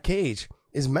on in that cage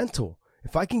is mental.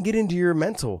 If I can get into your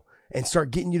mental and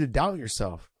start getting you to doubt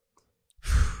yourself,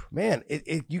 man,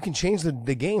 you can change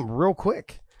the game real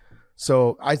quick.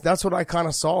 So that's what I kind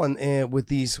of saw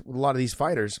with a lot of these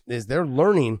fighters is they're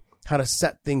learning how to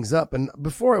set things up. And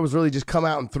before it was really just come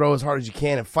out and throw as hard as you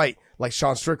can and fight like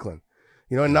Sean Strickland.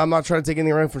 You know, and I'm not trying to take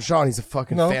anything away from Sean. He's a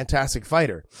fucking fantastic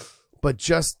fighter. But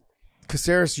just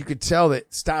Caceres, you could tell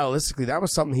that stylistically, that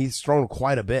was something he's thrown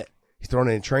quite a bit. He's thrown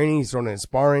it in training. He's thrown it in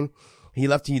sparring. He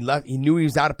knew he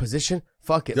was out of position.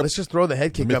 Fuck it. Yep. Let's just throw the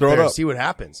head kick up there and see what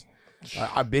happens.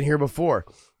 I've been here before.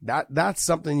 That's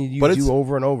something you do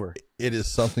over and over. It is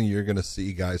something you're going to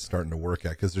see guys starting to work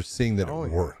at because they're seeing that it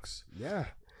works. Yeah.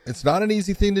 It's not an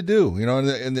easy thing to do, you know,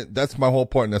 and that's my whole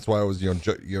point. And that's why I was,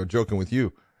 joking with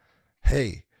you.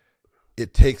 Hey,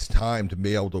 it takes time to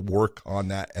be able to work on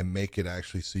that and make it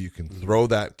actually so you can throw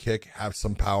that kick, have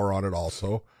some power on it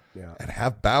also, and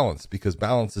have balance, because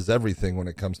balance is everything when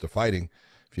it comes to fighting.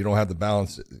 If you don't have the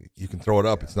balance, you can throw it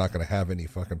up. It's not going to have any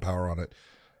fucking power on it.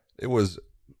 It was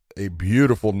a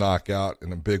beautiful knockout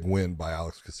and a big win by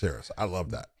Alex Caceres. I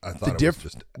love that. I thought it was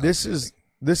just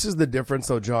this is the difference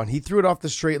though, John. He threw it off the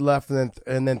straight left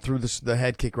and then threw the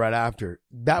head kick right after.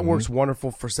 That works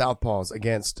wonderful for southpaws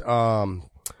against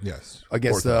against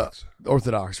Orthodox. The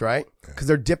Orthodox, right? Because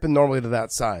they're dipping normally to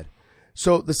that side.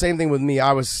 So the same thing with me.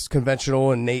 I was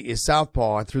conventional and Nate is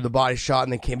southpaw. I threw the body shot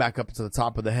and then came back up to the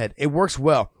top of the head. It works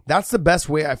well. That's the best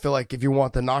way, I feel like, if you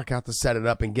want the knockout, to set it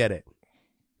up and get it.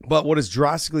 But what is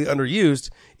drastically underused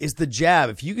is the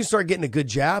jab. If you can start getting a good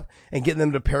jab and getting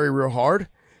them to parry real hard,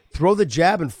 throw the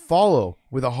jab and follow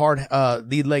with a hard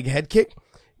lead leg head kick.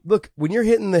 Look, when you're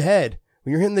hitting the head,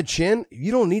 when you're hitting the chin,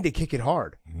 you don't need to kick it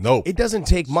hard. No. It doesn't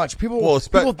take much. People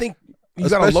think you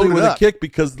got to load it up. Especially with a kick,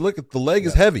 because look, the leg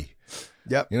is heavy.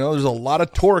 Yep. You know, there's a lot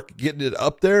of torque getting it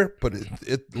up there, but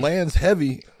it lands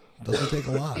heavy. Doesn't take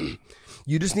a lot.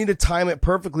 You just need to time it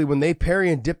perfectly. When they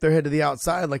parry and dip their head to the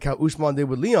outside, like how Usman did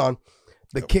with Leon,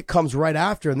 the kick comes right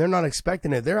after, and they're not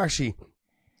expecting it. They're actually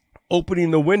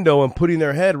opening the window and putting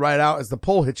their head right out as the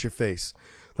pole hits your face.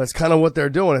 That's kind of what they're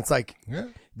doing. It's like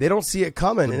they don't see it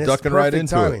coming, and it's ducking perfect right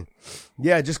into timing. it.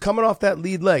 Yeah, just coming off that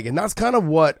lead leg, and that's kind of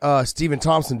what Stephen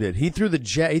Thompson did. He threw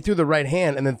the right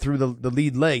hand and then threw the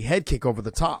lead leg head kick over the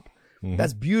top. Mm-hmm.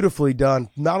 That's beautifully done.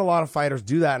 Not a lot of fighters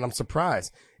do that, and I'm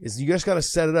surprised. You just got to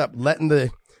set it up, letting the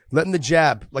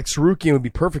jab, like Sarukian would be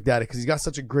perfect at it because he's got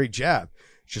such a great jab.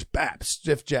 Just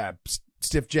stiff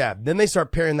jab. Then they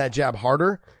start parrying that jab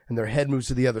harder, and their head moves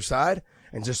to the other side,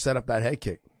 and just set up that head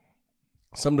kick.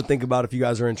 Something to think about if you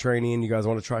guys are in training and you guys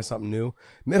want to try something new.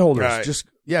 Mid-holders,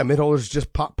 mid-holders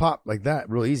just pop like that,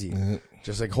 real easy. Mm-hmm.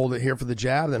 Just like hold it here for the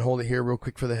jab, then hold it here real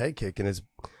quick for the head kick, and it's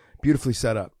beautifully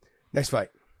set up. Next fight.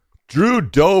 Drew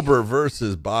Dober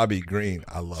versus Bobby Green.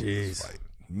 I love this Jeez. fight.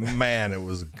 Man, it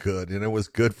was good. And it was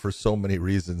good for so many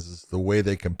reasons. It's the way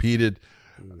they competed.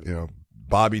 You know,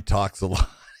 Bobby talks a lot.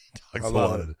 He talks a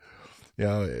lot. You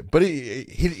know, but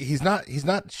he's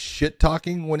not shit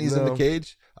talking when he's in the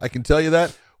cage. I can tell you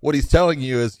that. What he's telling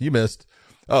you is, you missed.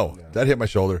 Oh, that hit my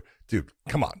shoulder. Dude,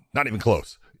 come on. Not even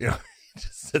close. You know, he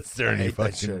just sits there and he hate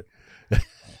that fucking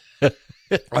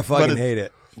shit. I fucking hate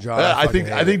it. John, I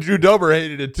think Drew Dober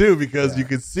hated it too, because you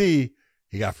could see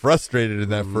he got frustrated in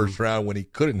that first round when he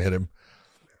couldn't hit him,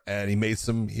 and he made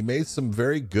some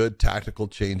very good tactical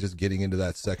changes getting into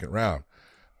that second round.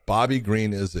 Bobby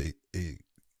Green is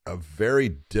a very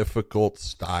difficult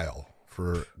style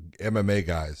for MMA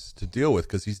guys to deal with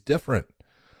because he's different.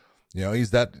 You know,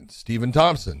 he's that Stephen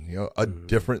Thompson, you know, a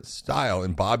different style,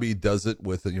 and Bobby does it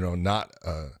with, you know, not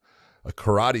a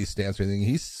karate stance or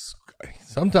anything.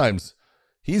 Sometimes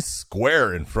he's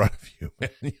square in front of you, man.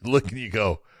 You look and you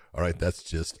go, all right, that's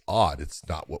just odd. It's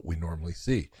not what we normally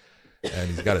see. And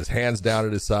he's got his hands down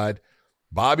at his side.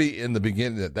 Bobby, in the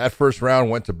beginning, that first round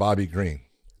went to Bobby Green.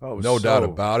 No doubt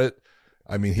about it.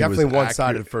 I mean, he definitely was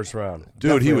one-sided first round.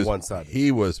 Dude, definitely one-sided.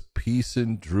 He was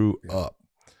piecing Drew up.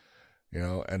 You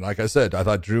know, and like I said, I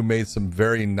thought Drew made some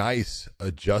very nice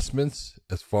adjustments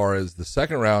as far as the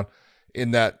second round,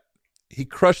 in that he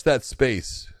crushed that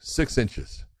space 6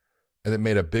 inches, and it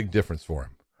made a big difference for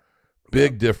him.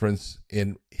 Big difference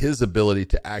in his ability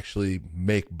to actually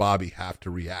make Bobby have to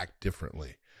react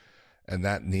differently. And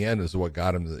that, in the end, is what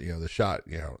got him the shot.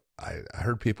 You know, I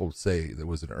heard people say there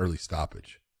was an early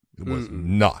stoppage. It was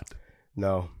not.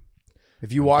 No.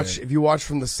 If you watch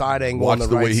from the side angle on the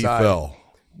the right way he side, fell.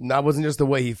 That wasn't just the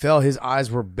way he fell. His eyes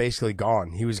were basically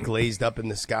gone. He was glazed up in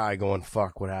the sky going,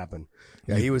 fuck, what happened?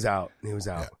 Yeah, he was out. He was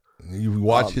out. Yeah. You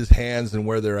watch his hands and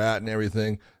where they're at and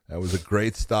everything. That was a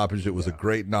great stoppage. It was a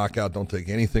great knockout. Don't take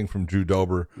anything from Drew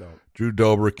Dober. No. Drew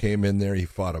Dober came in there. He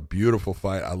fought a beautiful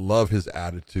fight. I love his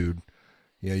attitude.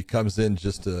 You know, he comes in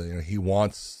just to, you know, he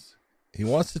wants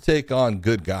to take on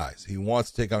good guys. He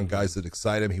wants to take on guys that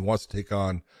excite him. He wants to take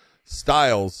on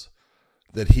styles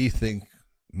that he thinks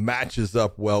matches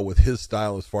up well with his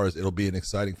style, as far as it'll be an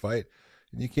exciting fight.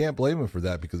 And you can't blame him for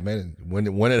that, because, man,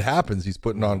 when it happens, he's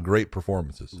putting on great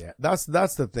performances. Yeah, that's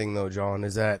the thing, though, John,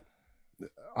 is that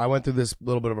I went through this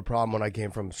little bit of a problem when I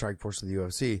came from Strikeforce to the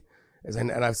UFC.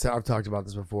 And I've talked about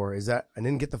this before, is that I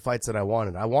didn't get the fights that I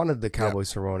wanted. I wanted the Cowboy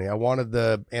Cerrone. I wanted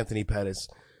the Anthony Pettis.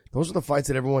 Those are the fights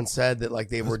that everyone said that, like,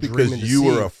 they were dreaming to see. Because you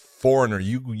were a foreigner.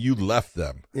 You left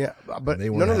them. Yeah, but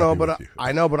no. But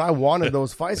I know, but I wanted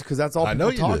those fights because that's all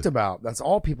people talked about. That's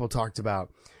all people talked about.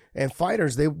 And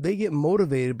fighters, they get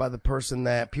motivated by the person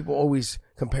that people always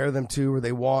compare them to, or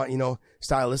they want, you know,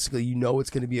 stylistically, you know, it's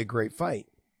going to be a great fight.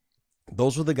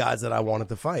 Those were the guys that I wanted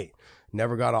to fight.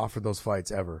 Never got offered those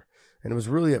fights ever. And it was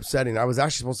really upsetting. I was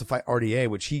actually supposed to fight RDA,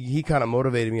 which he kind of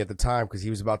motivated me at the time because he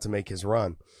was about to make his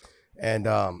run. And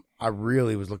I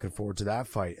really was looking forward to that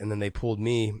fight. And then they pulled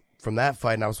me from that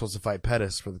fight, and I was supposed to fight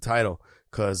Pettis for the title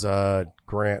because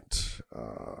Grant,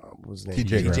 what was his name?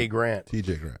 TJ Grant.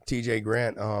 TJ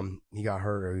Grant, he got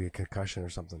hurt or he had a concussion or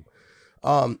something.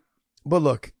 But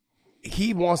look,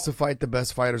 he wants to fight the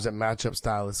best fighters that match up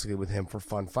stylistically with him for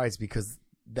fun fights, because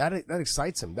that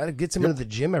excites him. That gets him into the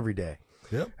gym every day.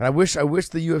 Yep. And I wish the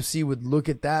UFC would look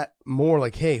at that more,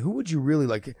 like, hey, who would you really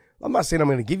like? I'm not saying I'm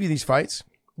going to give you these fights,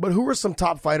 but who are some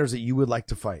top fighters that you would like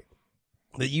to fight,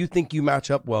 that you think you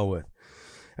match up well with?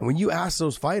 And when you ask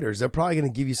those fighters, they're probably going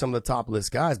to give you some of the top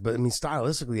list guys, but I mean,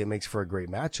 stylistically, it makes for a great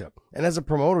matchup. And as a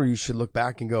promoter, you should look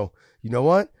back and go, you know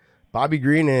what? Bobby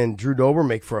Green and Drew Dober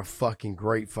make for a fucking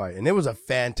great fight. And it was a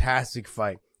fantastic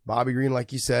fight. Bobby Green,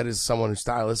 like you said, is someone who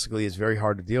stylistically is very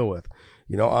hard to deal with.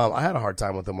 You know, I had a hard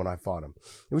time with him when I fought him.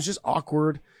 It was just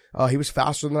awkward. He was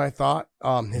faster than I thought.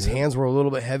 His hands were a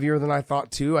little bit heavier than I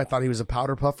thought too. I thought he was a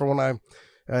powder puffer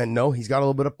no, he's got a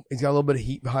little bit of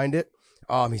heat behind it.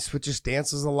 He switches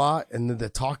stances a lot, and the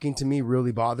talking to me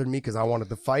really bothered me because I wanted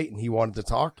to fight and he wanted to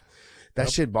talk.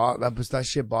 That shit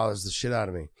bothers the shit out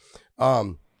of me.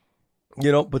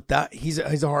 You know, but he's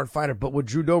a hard fighter. But what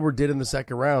Drew Dober did in the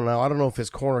second round, now I don't know if his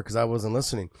corner, because I wasn't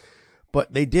listening,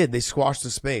 but they squashed the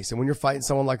space. And when you're fighting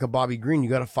someone like a Bobby Green, you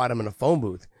got to fight him in a phone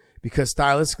booth, because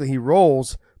stylistically he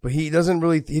rolls, but he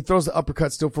throws the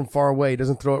uppercut still from far away. He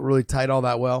doesn't throw it really tight all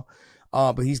that well.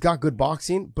 But he's got good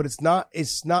boxing, but it's not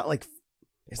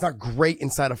great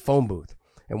inside a phone booth.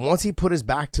 And once he put his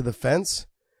back to the fence,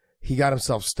 he got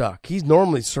himself stuck. He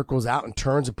normally circles out and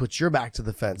turns and puts your back to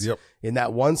the fence. Yep. In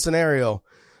that one scenario,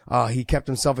 he kept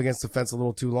himself against the fence a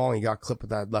little too long. He got clipped with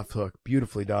that left hook.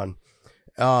 Beautifully done.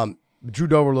 Drew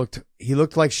Dober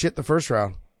looked like shit the first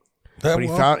round.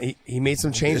 But he made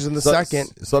some changes in the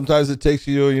second. Sometimes it takes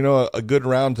you, a good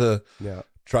round to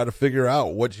try to figure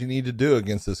out what you need to do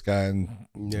against this guy. And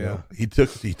he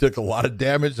took a lot of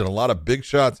damage and a lot of big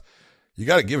shots. You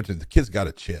got to give it to him. The kid's got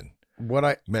a chin.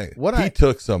 He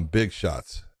took some big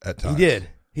shots at times.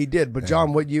 He did. But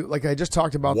John, I just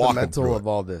talked about the mental of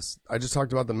all this.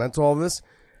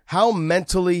 How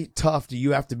mentally tough do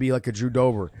you have to be like a Drew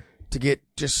Dober to get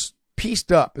just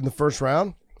pieced up in the first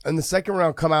round? And the second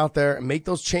round, come out there and make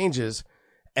those changes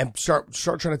and start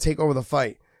trying to take over the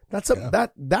fight. That's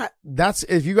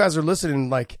if you guys are listening,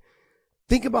 like,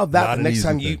 think about that the next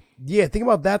time think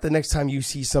about that the next time you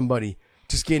see somebody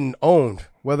just getting owned,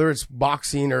 whether it's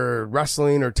boxing or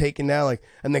wrestling or taken down,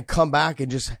 and then come back and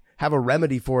just have a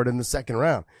remedy for it in the second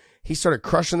round. He started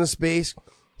crushing the space.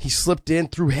 He slipped in,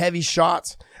 threw heavy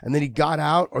shots, and then he got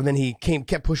out, or then he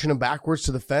kept pushing him backwards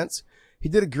to the fence. He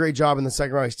did a great job in the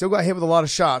second round. He still got hit with a lot of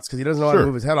shots because he doesn't know how to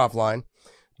move his head offline.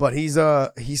 But he's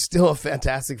still a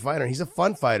fantastic fighter. And he's a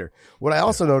fun fighter. What I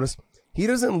also noticed, he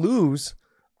doesn't lose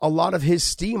a lot of his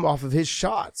steam off of his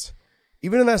shots.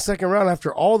 Even in that second round,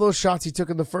 after all those shots he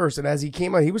took in the first, and as he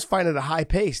came out, he was fighting at a high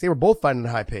pace. They were both fighting at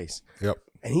a high pace. Yep.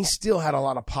 And he still had a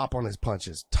lot of pop on his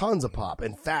punches. Tons of pop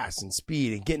and fast and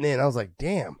speed and getting in. I was like,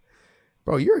 damn,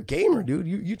 bro, you're a gamer, dude.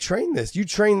 You train this. You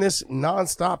train this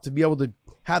nonstop to be able to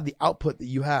have the output that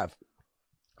you have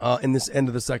in this end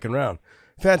of the second round.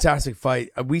 Fantastic fight.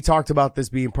 We talked about this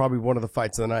being probably one of the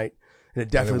fights of the night, and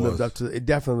it definitely lived up to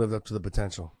the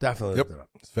potential. Definitely lived it up.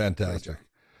 It's fantastic.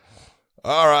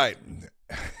 All right,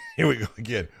 here we go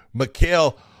again.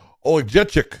 Mikhail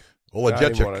Oleksiejczuk. I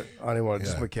didn't want it.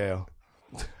 Just Mikhail.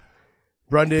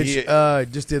 Brundage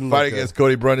just didn't fight look against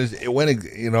Cody Brundage. It went,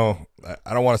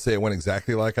 I don't want to say it went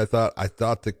exactly like I thought. I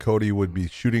thought that Cody would be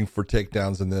shooting for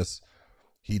takedowns in this.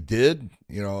 He did,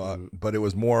 but it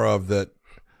was more of that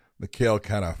Mikhail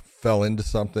kind of fell into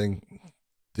something,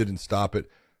 didn't stop it,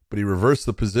 but he reversed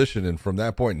the position, and from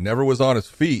that point, never was on his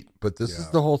feet. But this is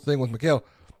the whole thing with Mikhail.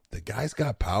 The guy's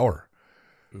got power,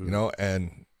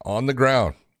 and on the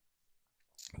ground,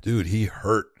 dude, he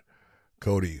hurt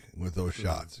Cody with those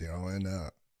shots, and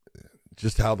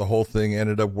just how the whole thing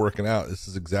ended up working out. This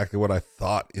is exactly what I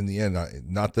thought in the end.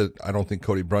 Not that I don't think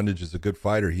Cody Brundage is a good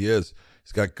fighter. He is.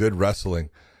 He's got good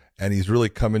wrestling, and he's really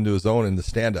come into his own in the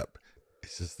stand-up.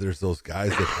 It's just there's those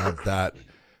guys that have that.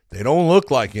 They don't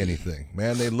look like anything,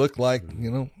 man. They look like,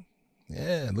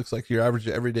 it looks like your average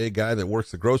everyday guy that works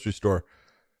the grocery store,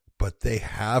 but they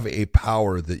have a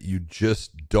power that you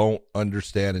just don't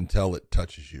understand until it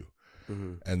touches you.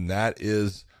 Mm-hmm. And that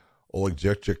is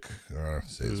Oleksiejczuk.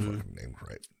 Say his fucking name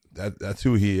right. That's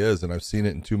who he is, and I've seen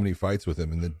it in too many fights with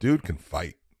him. And the dude can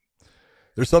fight.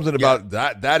 There's something about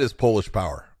that. That is Polish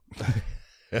power.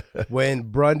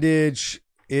 When Brundage,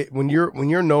 when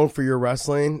you're known for your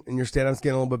wrestling and your stand-up's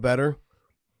getting a little bit better,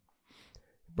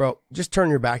 bro, just turn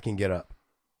your back and get up.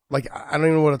 Like, I don't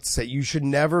even know what to say. You should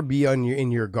never be in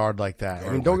your guard like that. I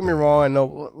mean, don't get me wrong. I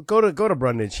know. Go to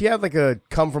Brundage. He had like a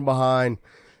come from behind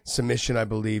submission, I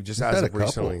believe, just as of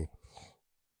recently.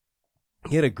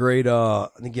 He had a great, I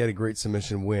think he had a great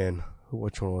submission win.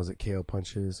 Which one was it? KO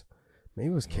punches.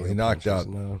 Maybe it was KO. He knocked out.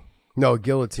 No,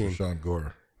 guillotine. Sean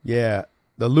Gore. Yeah,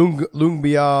 the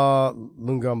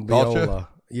Lungumbiola.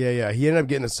 Yeah. He ended up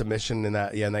getting a submission in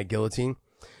that. Yeah, in that guillotine.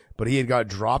 But he had got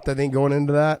dropped, I think, going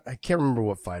into that. I can't remember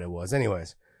what fight it was.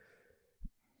 Anyways,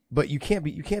 but you can't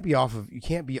be off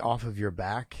of your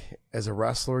back as a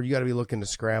wrestler. You got to be looking to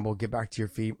scramble, get back to your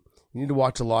feet. You need to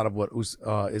watch a lot of what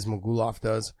Ismagulov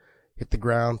does. Hit the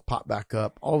ground, pop back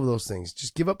up, all of those things.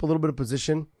 Just give up a little bit of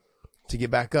position to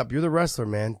get back up. You're the wrestler,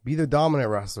 man. Be the dominant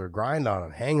wrestler. Grind on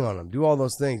him, hang on him, do all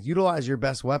those things. Utilize your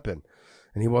best weapon.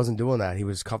 And he wasn't doing that. He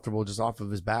was comfortable just off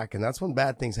of his back, and that's when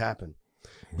bad things happen.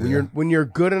 When you're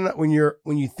good enough, when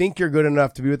you think you're good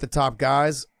enough to be with the top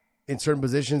guys in certain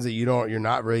positions that you're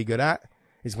not really good at,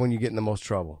 is when you get in the most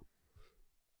trouble.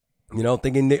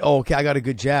 Thinking, okay, I got a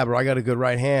good jab or I got a good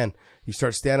right hand. You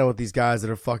start standing with these guys that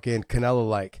are fucking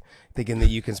Canelo-like, thinking that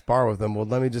you can spar with them. Well,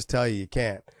 let me just tell you, you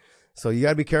can't. So you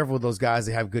got to be careful with those guys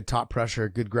that have good top pressure,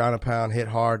 good ground and pound, hit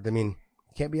hard. I mean,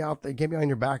 you can't be out there, you can't be on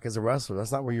your back as a wrestler.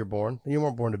 That's not where you're born. You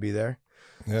weren't born to be there.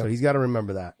 Yeah. So he's got to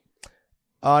remember that.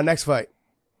 Next fight.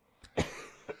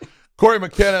 Corey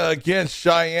McKenna against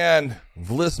Cheyenne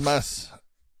Vlismas.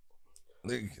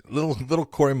 Little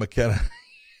Corey McKenna.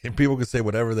 And people can say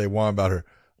whatever they want about her.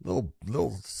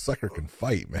 Little sucker can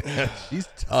fight, man. She's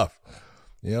tough.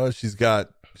 She's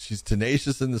got She's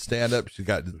tenacious in the stand-up. She's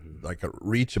got like a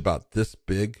reach about this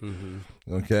big.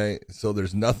 Okay, so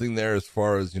there's nothing there as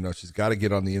far as, she's got to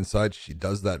get on the inside. She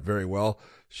does that very well.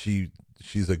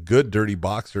 She's a good dirty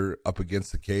boxer up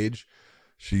against the cage.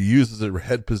 She uses her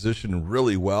head position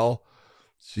really well.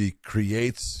 She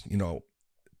creates,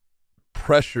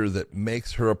 pressure that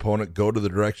makes her opponent go to the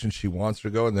direction she wants her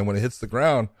to go. And then when it hits the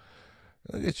ground,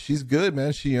 she's good,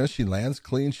 man. She lands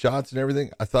clean shots and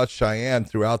everything. I thought Cheyenne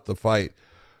throughout the fight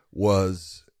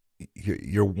was,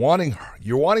 you're wanting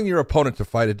your opponent to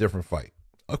fight a different fight.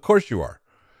 Of course you are,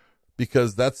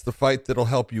 because that's the fight that'll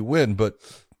help you win, but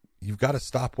you've got to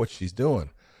stop what she's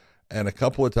doing. And a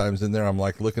couple of times in there, I'm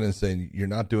like looking and saying, you're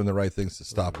not doing the right things to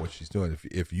stop what she's doing.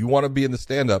 If you want to be in the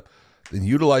stand-up, then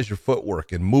utilize your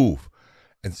footwork and move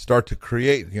and start to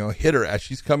create, hit her as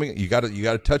she's coming. You got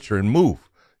to touch her and move.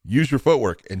 Use your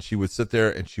footwork. And she would sit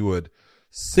there and she would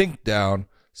sink down,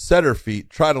 set her feet,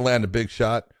 try to land a big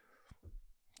shot.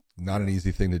 Not an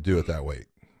easy thing to do at that weight.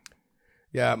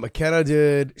 Yeah, McKenna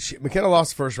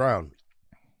lost the first round.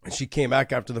 And she came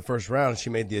back after the first round and she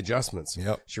made the adjustments.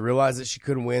 Yep. She realized that she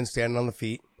couldn't win standing on the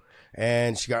feet.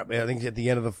 And I think at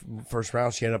the end of the first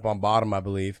round, she ended up on bottom, I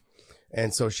believe.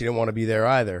 And so she didn't want to be there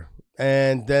either.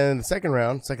 And then the second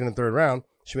and third round,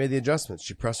 she made the adjustments.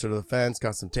 She pressed her to the fence,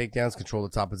 got some takedowns,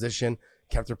 controlled the top position,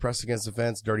 kept her pressed against the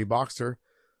fence, dirty boxed her.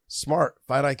 Smart,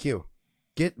 fight IQ.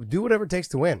 Do whatever it takes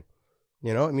to win.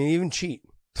 Even cheat.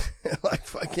 Like,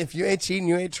 fuck, if you ain't cheating,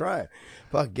 you ain't trying.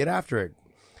 Fuck, get after it.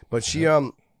 But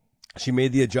she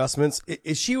made the adjustments.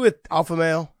 Is she with Alpha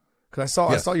Male? Because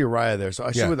I saw Uriah there. So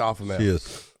is she with Alpha Male? She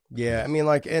is. Yeah,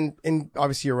 and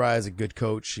obviously Uriah is a good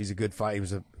coach. He's a good fighter. He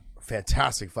was a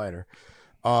fantastic fighter.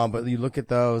 But you look at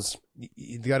those.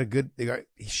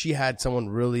 She had someone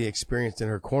really experienced in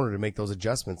her corner to make those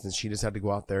adjustments, and she just had to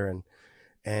go out there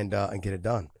and get it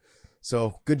done.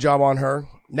 So good job on her.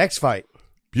 Next fight.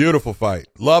 Beautiful fight.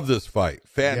 Love this fight.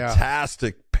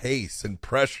 Fantastic pace and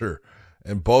pressure.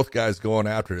 And both guys going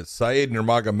after it. Said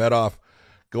Nurmagomedov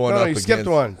going up against...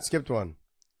 skipped one.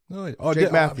 No,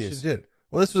 Jake Matthews. She did.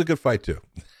 Well, this was a good fight, too.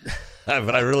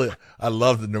 But I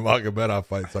love the Nurmagomedov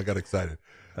fight, so I got excited.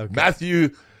 Okay.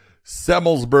 Matthew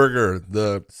Semmelsberger,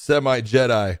 the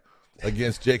semi-Jedi,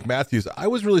 against Jake Matthews. I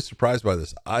was really surprised by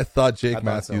this. I thought Jake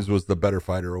Matthews was the better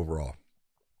fighter overall.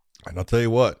 And I'll tell you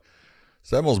what,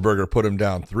 Semmelsberger put him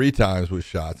down 3 times with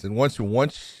shots. And once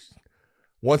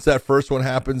that first one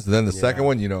happens, then the second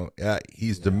one,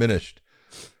 he's diminished.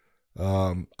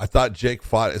 I thought Jake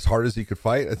fought as hard as he could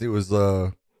fight. I think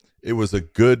it was a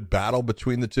good battle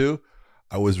between the two.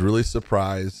 I was really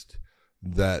surprised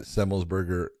that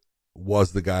Semmelsberger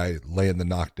was the guy laying the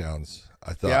knockdowns.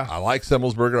 I thought I like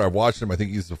Semmelsberger. I watched him. I think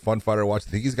he's a fun fighter to watch.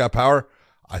 I think he's got power.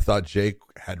 I thought Jake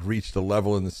had reached a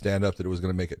level in the stand-up that it was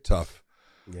going to make it tough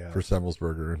for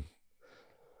Semmelsberger.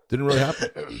 Didn't really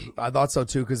happen. I thought so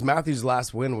too, because Matthews'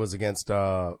 last win was against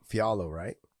Fiallo,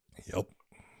 right? Yep.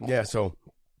 Yeah, so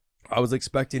I was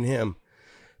expecting him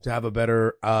to have a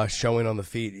better showing on the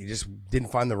feet. He just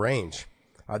didn't find the range.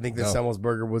 I think that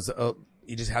Semmelsberger was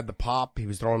he just had the pop. He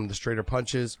was throwing the straighter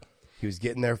punches. He was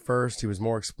getting there first. He was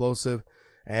more explosive.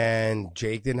 And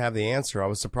Jake didn't have the answer. I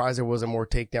was surprised there wasn't more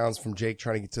takedowns from Jake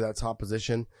trying to get to that top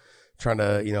position, trying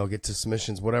to, get to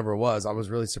submissions, whatever it was. I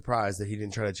was really surprised that he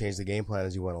didn't try to change the game plan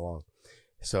as he went along.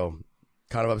 So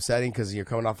kind of upsetting because you're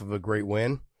coming off of a great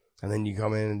win, and then you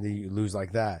come in and you lose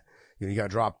like that. You got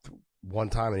dropped one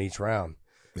time in each round.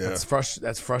 Yeah.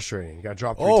 That's frustrating. You got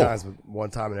dropped 3 times, but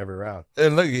 1 time in every round.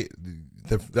 And look,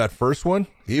 that first one,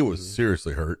 he was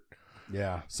seriously hurt.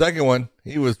 Yeah. Second one,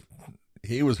 he was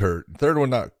hurt. Third one,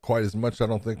 not quite as much, I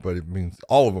don't think, but it means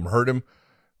all of them hurt him.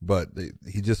 But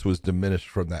he just was diminished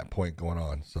from that point going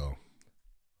on. So,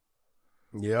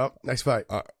 yep. Next fight.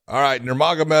 All right,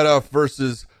 Nurmagomedov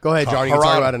versus. Go ahead, John. You can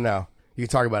talk about it now. You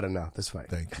can talk about it now. This fight.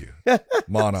 Thank you,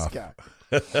 Monov.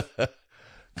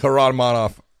 Karan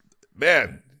Monov,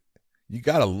 man, you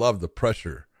gotta love the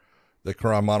pressure that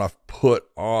Karan Monov put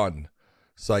on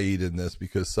Said in this,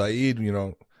 because Said,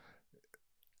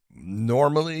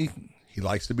 normally he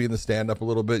likes to be in the stand-up a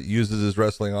little bit, uses his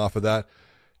wrestling off of that.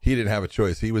 He didn't have a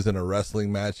choice. He was in a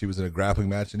wrestling match. He was in a grappling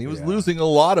match, and he was losing a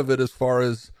lot of it as far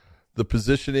as the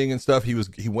positioning and stuff.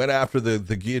 He went after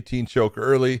the guillotine choke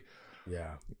early.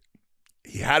 Yeah.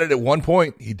 He had it at one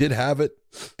point. He did have it,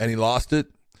 and he lost it.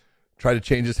 Tried to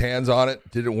change his hands on it.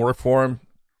 Didn't work for him.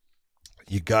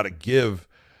 You got to give,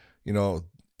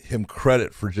 him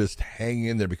credit for just hanging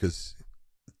in there, because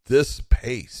this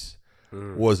pace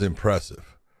was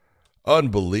impressive.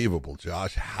 Unbelievable,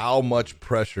 Josh, how much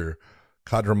pressure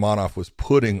Kadramanov was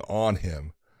putting on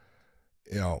him.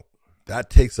 That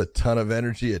takes a ton of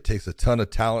energy. It takes a ton of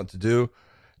talent to do.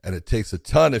 And it takes a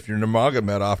ton if you're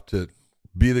Nurmagomedov to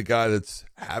be the guy that's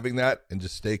having that and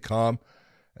just stay calm.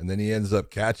 And then he ends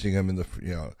up catching him in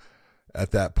the,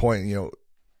 at that point,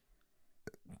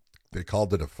 they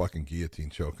called it a fucking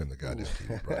guillotine choke in the goddamn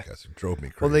TV broadcast. It drove me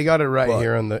crazy. Well, they got it right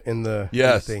here in the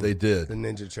yes, thing, they did. the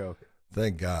ninja choke.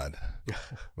 Thank God.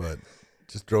 But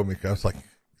just drove me crazy. I was like,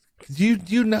 do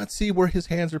you not see where his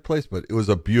hands are placed? But it was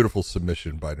a beautiful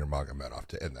submission by Nurmagomedov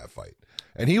to end that fight.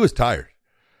 And he was tired.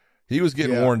 He was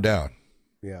getting worn down.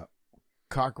 Yeah.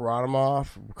 Kakhramonov.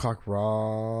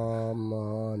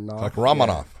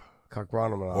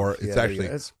 Or it's actually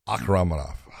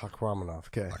Akhramonov. Kakhramonov.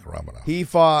 Okay.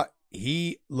 Akhramonov.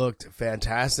 He looked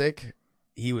fantastic.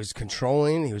 He was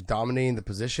controlling. He was dominating the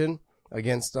position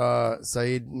against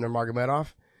Said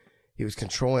Nurmagomedov. He was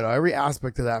controlling every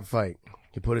aspect of that fight.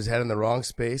 He put his head in the wrong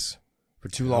space for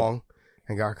too long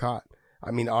and got caught.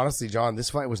 I mean, honestly, John, this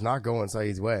fight was not going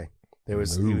Said's way. He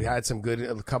had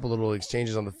a couple little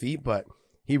exchanges on the feet, but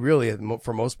he really,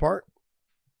 for most part,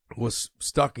 was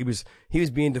stuck. He was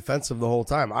being defensive the whole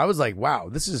time. I was like, wow,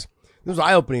 this was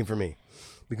eye opening for me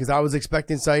because I was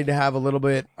expecting Said to have a little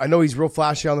bit. I know he's real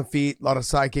flashy on the feet, a lot of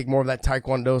side kick, more of that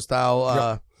Taekwondo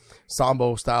style,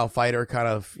 Sambo style fighter, kind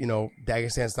of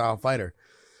Dagestan style fighter.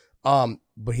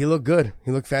 But he looked good.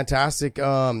 He looked fantastic.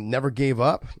 Never gave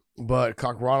up. But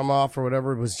Kakhramonov or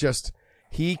whatever was just.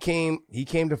 He came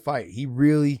to fight. He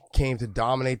really came to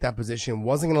dominate that position.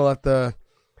 Wasn't going to let the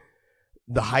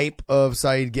hype of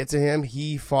Said get to him.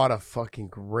 He fought a fucking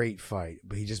great fight,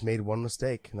 but he just made one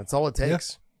mistake, and that's all it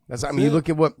takes. Yeah. You look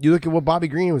at what Bobby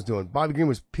Green was doing. Bobby Green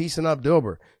was piecing up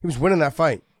Dilber. He was winning that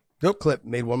fight. Clip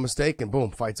made one mistake, and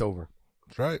boom, fight's over.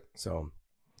 That's right. So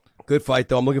good fight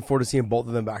though. I'm looking forward to seeing both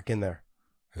of them back in there.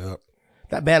 Yep.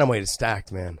 That bantamweight is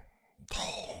stacked, man.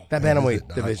 That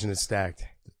bantamweight division is stacked.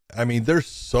 I mean, they're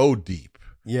so deep.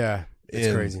 Yeah,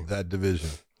 it's crazy. That division.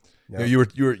 Yep.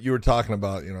 You were talking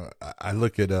about. I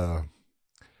look at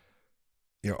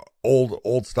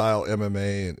old style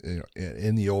MMA, and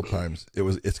in the old times,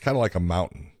 it's kind of like a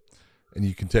mountain, and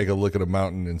you can take a look at a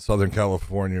mountain in Southern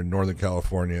California, Northern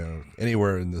California,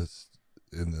 anywhere in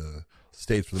the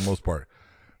states for the most part,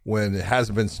 when it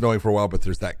hasn't been snowing for a while, but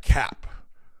there's that cap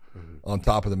on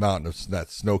top of the mountain, of that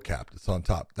snow cap that's on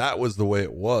top. That was the way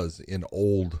it was in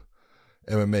old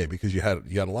MMA because you had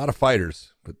a lot of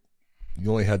fighters, but you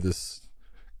only had this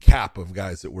cap of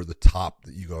guys that were the top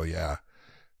that you go, yeah.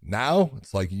 Now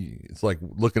it's like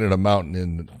looking at a mountain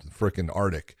in the freaking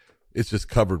Arctic. It's just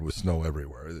covered with snow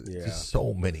everywhere. There's just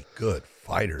so many good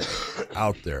fighters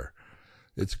out there.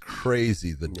 It's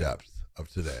crazy the depth of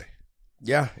today.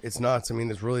 Yeah, it's nuts. I mean,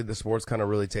 the sport's kind of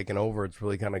really taken over. It's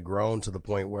really kind of grown to the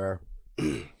point where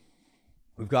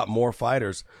we've got more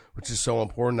fighters, which is so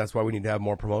important. That's why we need to have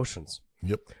more promotions.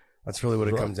 Yep. That's really what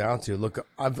it comes down to. Look,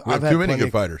 I've had too many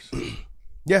good fighters.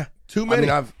 Yeah. Too many.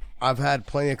 I mean, I've had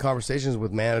plenty of conversations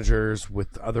with managers,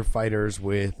 with other fighters,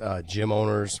 with gym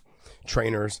owners,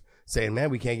 trainers, saying, man,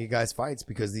 we can't get guys fights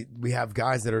because we have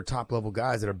guys that are top level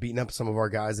guys that are beating up some of our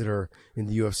guys that are in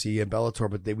the UFC and Bellator,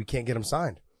 but we can't get them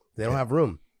signed. They don't have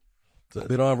room.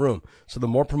 They don't have room. So the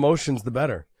more promotions, the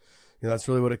better. That's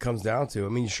really what it comes down to. I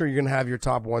mean, sure, you're going to have your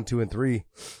top 1, 2, and 3,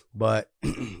 but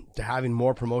to having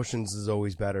more promotions is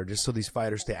always better, just so these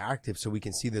fighters stay active, so we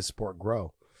can see this sport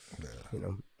grow. Yeah.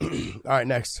 All right,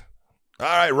 next. All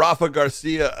right, Rafa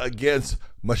Garcia against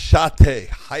Machate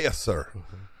Hayasser.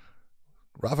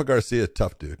 Rafa Garcia,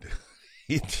 tough dude.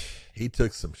 He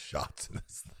took some shots in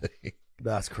this thing.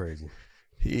 That's crazy.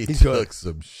 He took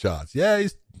some shots. Yeah,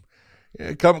 he's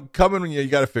coming. You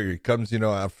got to figure he comes.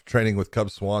 After training with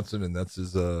Cub Swanson, and that's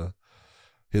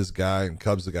his guy, and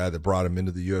Cub's the guy that brought him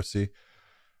into the UFC.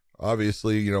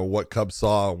 Obviously, what Cub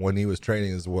saw when he was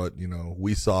training is what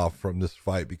we saw from this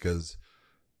fight, because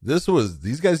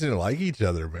these guys didn't like each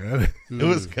other, man.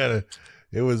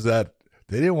 It was that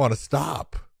they didn't want to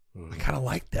stop. I kind of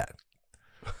like that.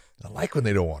 I like when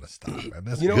they don't want to stop, man.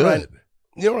 That's good.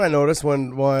 You know what I noticed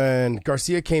when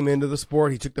Garcia came into the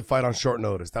sport, he took the fight on short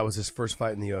notice. That was his first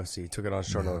fight in the UFC. He took it on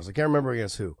short notice. I can't remember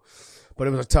against who, but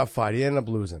it was a tough fight. He ended up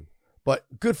losing, but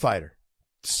good fighter,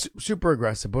 super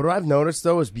aggressive. But what I've noticed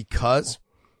though is because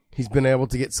he's been able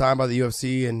to get signed by the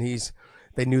UFC, and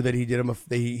they knew that he did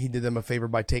them a favor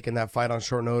by taking that fight on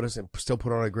short notice and still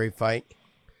put on a great fight,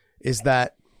 is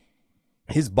that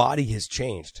his body has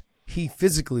changed. He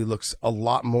physically looks a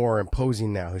lot more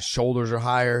imposing now. His shoulders are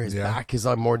higher. His back is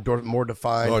more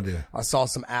defined. Oh, yeah. I saw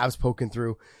some abs poking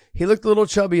through. He looked a little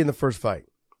chubby in the first fight.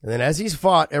 And then as he's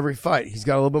fought every fight, he's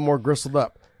got a little bit more gristled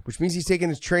up, which means he's taking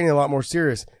his training a lot more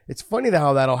serious. It's funny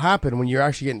how that'll happen when you're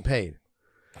actually getting paid.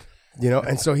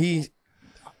 And so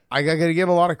I got to give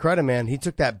him a lot of credit, man. He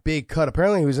took that big cut.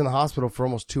 Apparently, he was in the hospital for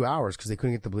almost 2 hours because they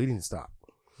couldn't get the bleeding to stop.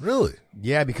 Really?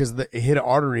 Yeah, because it hit an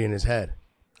artery in his head.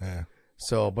 Yeah.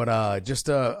 So, but just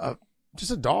a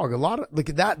dog. A lot of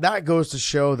like that goes to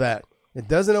show that it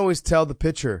doesn't always tell the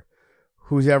pitcher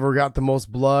who's ever got the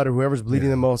most blood or whoever's bleeding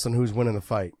the most and who's winning the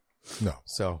fight. No.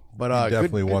 So, but he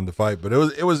definitely won the fight. But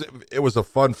it was a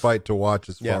fun fight to watch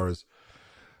as far as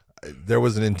there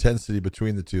was an intensity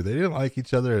between the two. They didn't like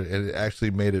each other, and it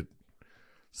actually made it.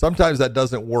 Sometimes that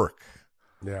doesn't work.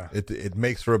 Yeah. It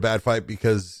makes for a bad fight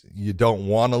because you don't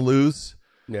want to lose.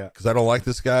 Yeah. Because I don't like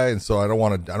this guy, and so I don't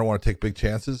want to take big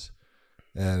chances.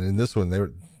 And in this one,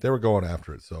 they were going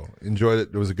after it. So enjoyed it.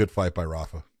 It was a good fight by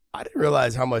Rafa. I didn't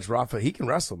realize how much Rafa he can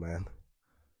wrestle, man.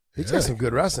 He's got some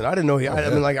good wrestling. I didn't know I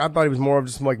mean, like I thought he was more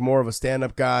of a stand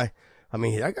up guy. I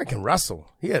mean, that guy can wrestle.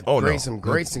 He had some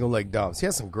great single leg dumps. He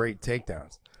had some great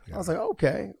takedowns. Yeah. I was like,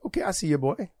 okay, I see you,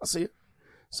 boy. I see you.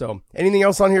 So, anything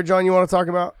else on here, John? You want to talk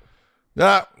about?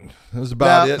 Nah, that was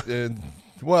about it. And,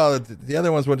 well, the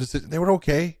other ones were they were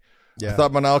okay. Yeah. I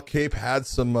thought Manal Cape had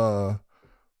some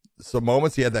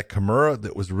moments. He had that Kimura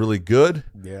that was really good.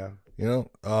 Yeah. You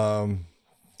know,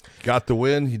 got the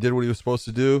win. He did what he was supposed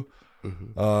to do.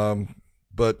 Mm-hmm.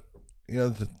 But you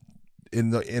know,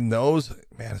 in those,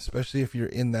 man, especially if you're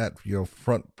in that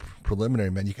front preliminary,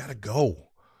 man, you got to go.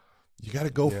 You got to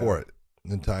go for it.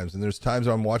 In times, and there's times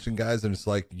where I'm watching guys and it's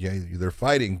like, they're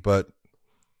fighting, but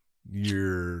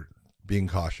you're being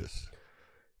cautious.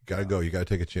 You got to go. You got to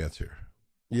take a chance here.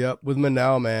 Yep, with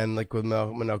Manal, man, like with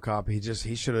Manal Cop, he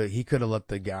could have let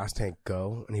the gas tank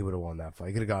go, and he would have won that fight.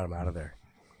 He could have got him out of there.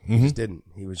 He just didn't.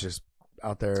 He was just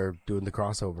out there doing the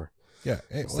crossover. Yeah,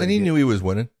 and he knew he was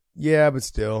winning. Yeah, but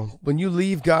still, when you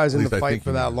leave guys in the fight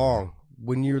for that long,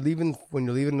 when you're leaving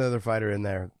another fighter in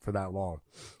there for that long,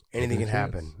 anything can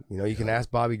happen. You can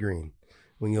ask Bobby Green.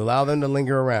 When you allow them to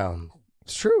linger around,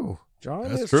 it's true, John.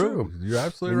 That's it's true. You're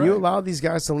absolutely right. When you allow these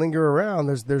guys to linger around,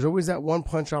 there's always that one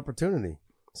punch opportunity.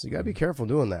 So you gotta be careful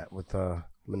doing that with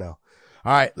Manel. All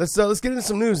right, let's get into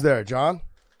some news there, John.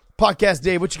 Podcast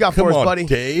Dave, what you got for us, buddy?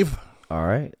 Dave. All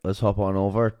right, let's hop on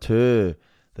over to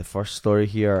the first story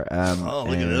here.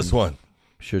 Look at this one. I'm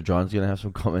sure John's gonna have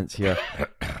some comments here.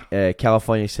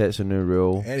 California sets a new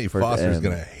rule. Andy Foster's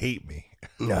gonna hate me.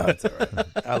 No, it's all right.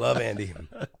 I love Andy.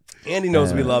 Andy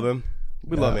knows we love him.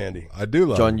 We love Andy. I do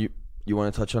love John, him. you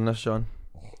want to touch on this, John?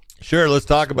 Sure, let's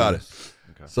talk about it.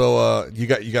 Okay. So you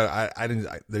got.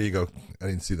 There you go. I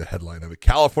didn't see the headline of it.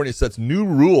 California sets new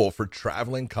rule for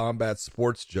traveling combat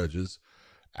sports judges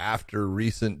after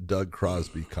recent Doug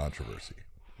Crosby controversy.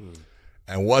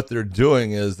 And what they're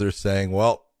doing is they're saying,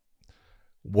 well,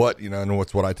 and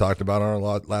what's what I talked about on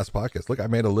our last podcast. Look, I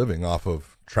made a living off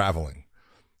of traveling.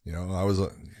 I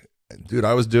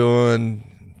was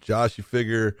doing, Josh, you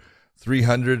figure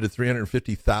 300 to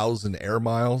 350,000 air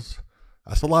miles.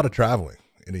 That's a lot of traveling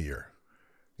in a year,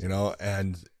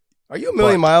 and are you a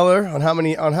million miler? On how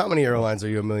many airlines are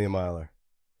you a million miler?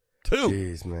 2.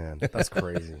 Jeez, man. That's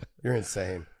crazy. You're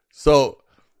insane. So,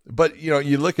 but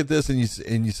you look at this and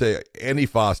you say Andy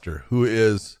Foster, who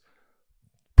is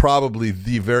probably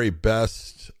the very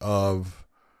best of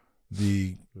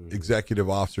the executive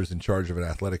officers in charge of an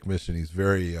athletic mission. He's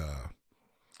very,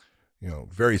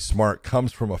 very smart,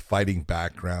 comes from a fighting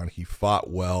background. He fought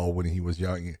well when he was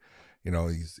young.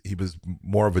 He was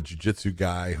more of a jiu-jitsu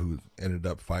guy who ended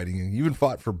up fighting, and he even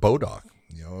fought for Bodog,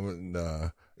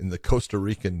 in the Costa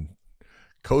Rican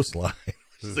coastline,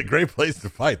 which is a great place to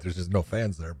fight. There's just no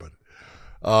fans there, but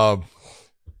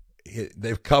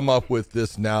they've come up with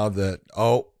this now that,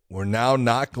 we're now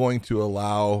not going to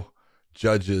allow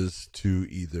judges to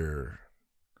either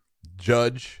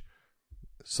judge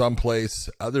someplace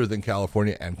other than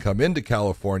California and come into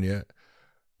California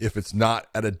if it's not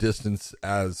at a distance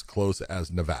as close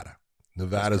as Nevada.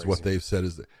 Nevada is what they've said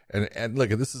is, and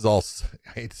look, this is all,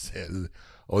 I hate to say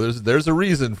it. There's a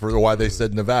reason for why they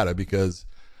said Nevada, because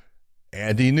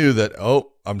Andy knew that,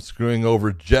 I'm screwing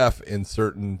over Jeff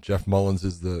Jeff Mullins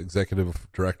is the executive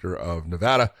director of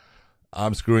Nevada.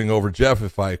 I'm screwing over Jeff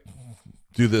if I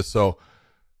do this. So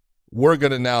we're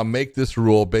going to now make this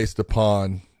rule based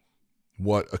upon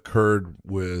what occurred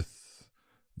with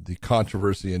the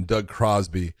controversy in Doug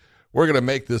Crosby. We're going to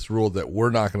make this rule that we're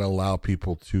not going to allow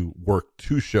people to work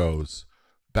 2 shows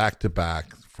back to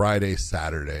back, Friday,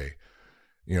 Saturday,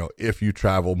 if you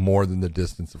travel more than the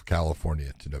distance of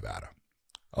California to Nevada.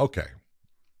 Okay.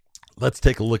 Let's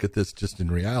take a look at this just in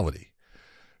reality,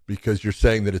 because you're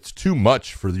saying that it's too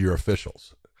much for your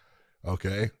officials.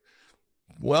 Okay.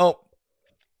 Well,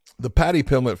 the Paddy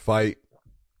Pimblett fight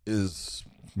is,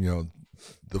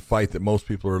 the fight that most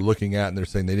people are looking at, and they're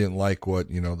saying they didn't like what,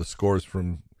 the scores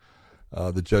from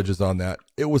the judges on that.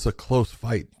 It was a close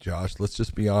fight, Josh. Let's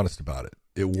just be honest about it.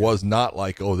 It was not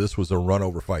like, oh, this was a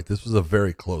run-over fight. This was a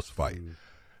very close fight.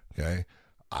 Okay?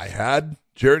 I had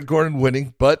Jared Gordon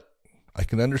winning, but I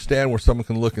can understand where someone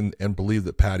can look and believe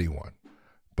that Patty won.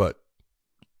 But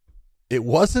it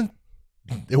wasn't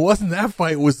that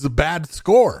fight. It was the bad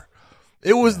score.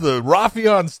 It was the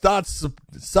Rafion Stotts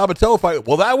Sabatello fight.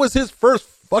 Well, that was his first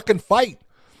fucking fight.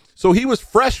 So he was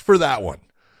fresh for that one.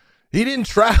 He didn't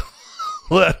travel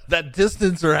that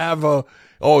distance or have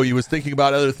he was thinking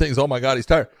about other things. Oh my God, he's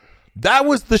tired. That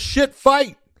was the shit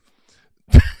fight.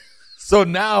 So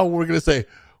now we're going to say,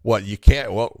 what, you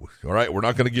can't, well, all right, we're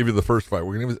not going to give you the first fight.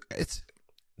 We're going to,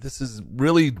 this is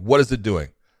really, what is it doing?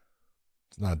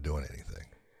 It's not doing anything.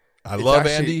 I love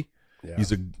Andy. Yeah.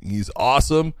 He's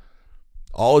awesome.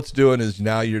 All it's doing is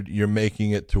now you're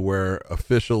making it to where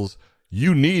officials,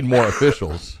 you need more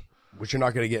officials. Which you're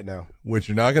not going to get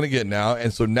now.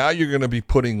 And so now you're going to be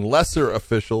putting lesser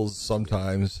officials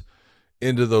sometimes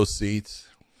into those seats.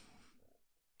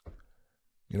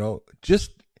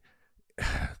 Just,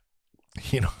 I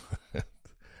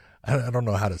don't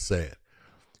know how to say it.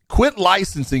 Quit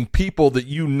licensing people that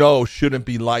shouldn't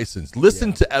be licensed.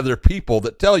 Listen to other people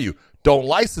that tell you, don't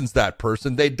license that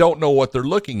person. They don't know what they're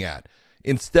looking at.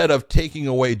 Instead of taking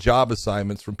away job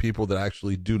assignments from people that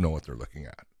actually do know what they're looking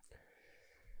at.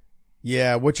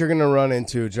 Yeah, what you're going to run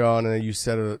into, John, and you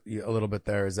said a little bit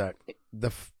there, is that the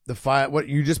fight. What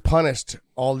you just punished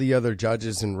all the other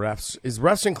judges and refs. Is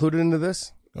refs included into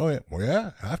this? Oh yeah, well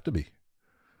yeah, have to be.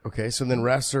 Okay, so then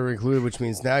refs are included, which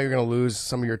means now you're going to lose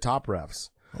some of your top refs.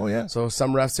 Oh yeah. So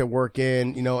some refs that work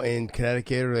in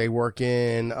Connecticut, or they work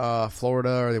in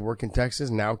Florida, or they work in Texas,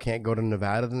 now can't go to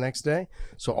Nevada the next day.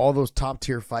 So all those top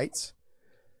tier fights,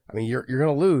 I mean, you're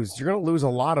going to lose. You're going to lose a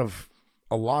lot of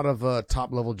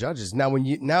top level judges. Now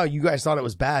you guys thought it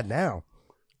was bad. Now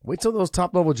wait till those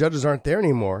top level judges aren't there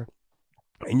anymore,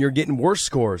 and you're getting worse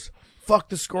scores. Fuck,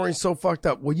 the scoring's so fucked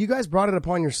up. Well, you guys brought it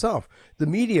upon yourself. The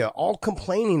media all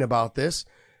complaining about this.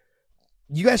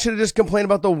 You guys should have just complained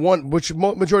about the one, which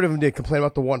majority of them did complain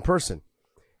about the one person.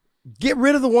 Get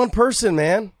rid of the one person,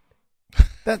 man.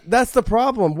 That's the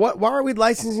problem. Why are we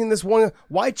licensing this one?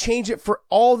 Why change it for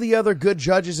all the other good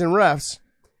judges and refs?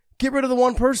 Get rid of the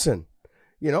one person.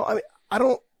 I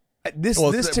don't.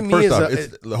 This to me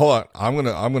is hold on.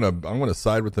 I'm gonna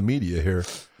side with the media here.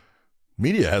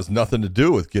 Media has nothing to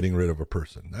do with getting rid of a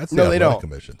person. That's the athletic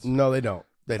commissions. No, they don't.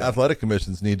 Athletic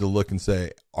commissions need to look and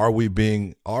say, are we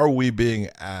being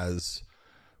as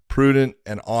prudent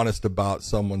and honest about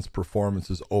someone's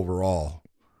performances overall,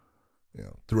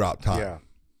 throughout time?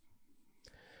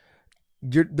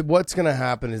 Yeah. What's going to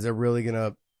happen is they're really going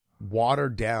to water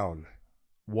down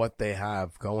what they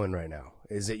have going right now.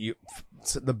 Is that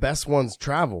the best ones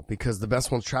travel because the best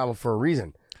ones travel for a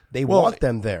reason. They want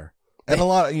them there. And a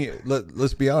lot of,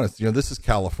 let's be honest, this is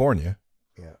California.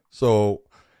 Yeah. So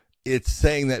it's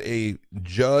saying that a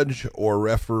judge or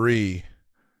referee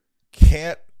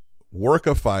can't work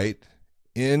a fight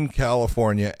in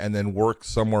California and then work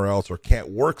somewhere else, or can't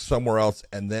work somewhere else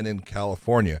and then in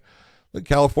California. But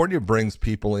California brings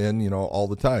people in, all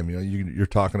the time. You're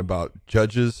talking about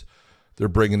judges. They're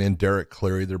bringing in Derek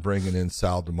Cleary. They're bringing in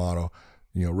Sal D'Amato.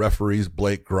 Referees,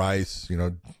 Blake Grice,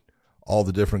 all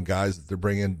the different guys that they're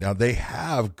bringing. Now, they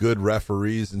have good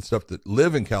referees and stuff that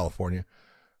live in California,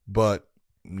 but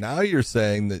now you're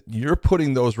saying that you're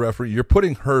putting those referees, you're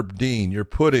putting Herb Dean, you're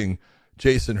putting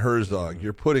Jason Herzog,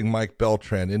 you're putting Mike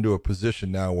Beltran into a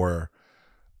position now where,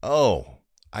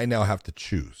 I now have to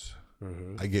choose.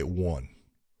 Mm-hmm. I get one.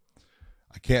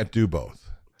 I can't do both.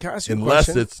 Can I ask you unless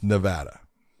a question? It's Nevada.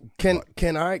 Can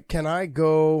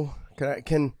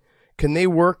they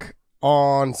work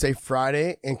on, say,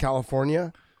 Friday in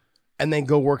California and then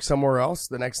go work somewhere else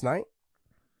the next night?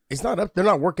 It's not up. They're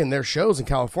not working their shows in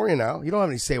California now. You don't have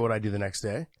any say what I do the next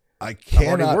day. I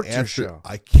cannot answer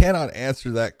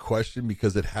that question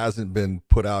because it hasn't been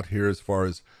put out here as far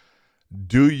as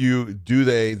do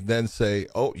they then say,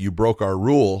 oh, you broke our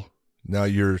rule, now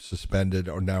you're suspended,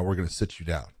 or now we're going to sit you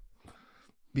down.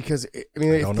 Because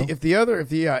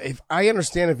if I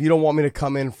understand if you don't want me to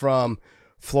come in from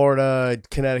Florida,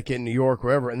 Connecticut, New York,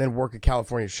 wherever, and then work a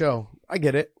California show, I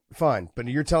get it. Fine. But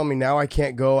you're telling me now I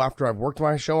can't go after I've worked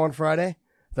my show on Friday,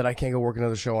 that I can't go work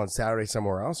another show on Saturday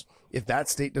somewhere else? If that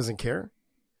state doesn't care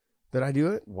that I do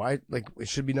it, why? It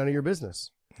should be none of your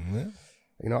business. Yeah.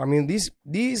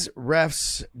 These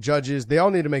refs, judges, they all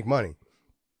need to make money.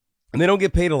 And they don't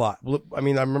get paid a lot. I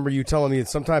remember you telling me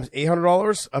it's sometimes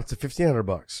 $800 up to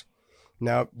 $1,500.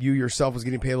 Now, you yourself was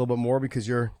getting paid a little bit more because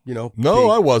you're, No,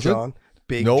 I wasn't.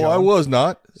 John, I was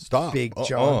not. Stop. Big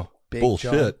John. Big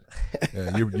bullshit.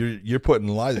 Yeah, you're putting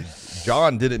lies.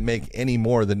 John didn't make any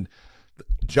more than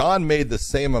John made the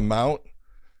same amount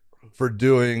for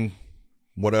doing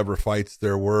whatever fights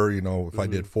there were. If I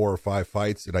did 4 or 5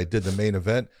 fights and I did the main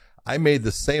event, I made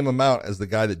the same amount as the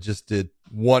guy that just did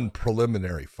one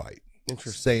preliminary fight.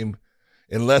 Interesting. Same,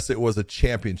 unless it was a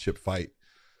championship fight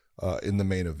in the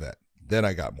main event. Then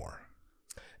I got more.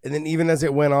 And then even as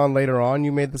it went on later on,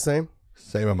 you made the same?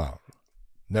 Same amount.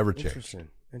 Never changed.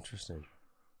 Interesting.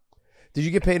 Did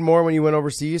you get paid more when you went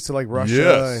overseas to like Russia?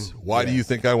 Yes. Why do you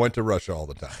think I went to Russia all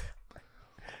the time?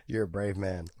 You're a brave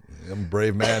man. I'm a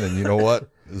brave man, and you know what?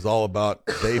 It's all about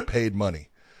they paid money.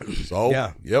 So,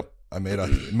 yep, I made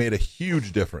a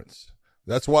huge difference.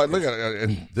 That's why, look at it,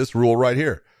 and this rule right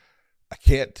here. I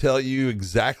can't tell you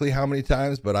exactly how many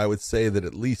times, but I would say that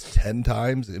at least 10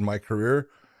 times in my career,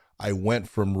 I went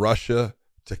from Russia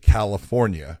to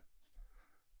California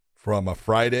from a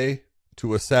Friday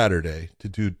to a Saturday to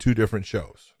do 2 different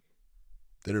shows.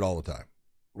 Did it all the time.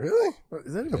 Really?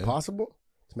 Is that even possible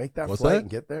to make that flight and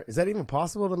get there? Is that even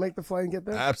possible to make the flight and get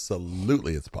there?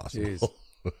 Absolutely, it's possible.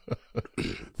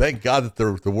 Thank God that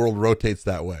the world rotates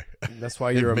that way. That's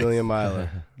why you're a million miler.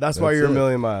 That's why you're a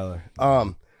million miler.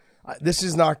 This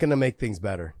is not going to make things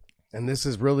better, and this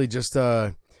is really just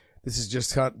to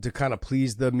kind of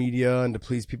please the media and to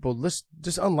please people. Let's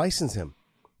just unlicense him,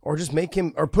 or just make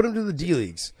him, or put him to the D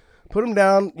leagues. Put him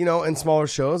down, in smaller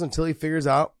shows until he figures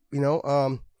out,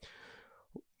 how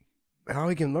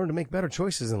he can learn to make better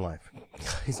choices in life.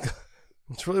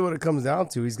 It's really what it comes down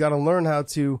to. He's got to learn how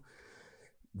to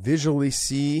visually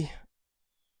see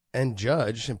and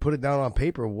judge and put it down on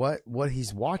paper what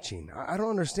he's watching. I don't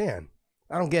understand.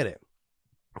 I don't get it.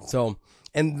 So,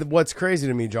 and what's crazy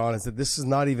to me, John, is that this is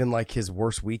not even like his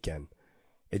worst weekend.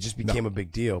 It just became a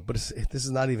big deal. But this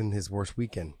is not even his worst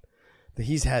weekend.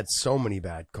 He's had so many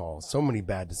bad calls, so many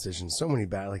bad decisions, so many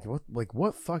bad,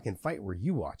 what fucking fight were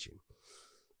you watching?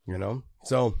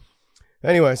 So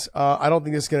anyways, I don't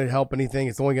think this is going to help anything.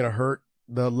 It's only going to hurt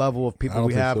the level of people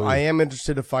we have. So. I am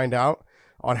interested to find out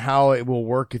on how it will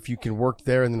work if you can work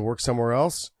there and then work somewhere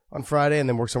else on Friday and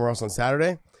then work somewhere else on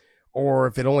Saturday, or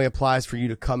if it only applies for you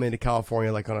to come into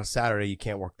California like on a Saturday, you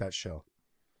can't work that show.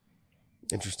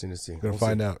 Interesting to see. We'll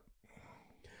find out.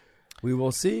 We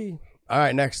will see. All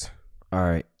right, next. All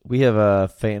right, we have a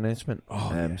fight announcement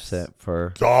set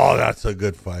for. Oh, that's a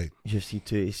good fight. UFC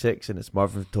 286, and it's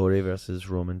Marvin Vettori versus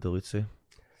Roman Dolidze.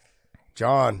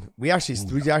 John, we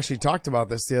actually talked about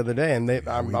this the other day, and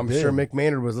I'm sure Mick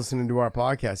Maynard was listening to our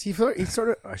podcast. He sort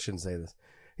of, I shouldn't say this.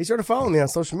 He started following me on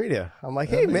social media. I'm like,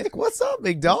 hey, Mick, what's up,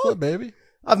 big dog? What's up, baby?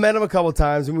 I've met him a couple of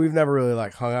times, and we've never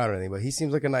really hung out or anything, but he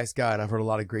seems like a nice guy, and I've heard a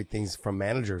lot of great things from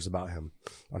managers about him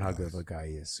on how good of a guy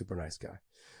he is. Super nice guy.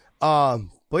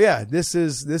 But yeah, this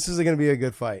is going to be a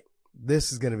good fight.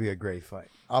 This is going to be a great fight.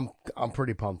 I'm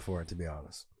pretty pumped for it, to be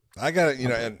honest. I got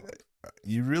to, and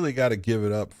you really got to give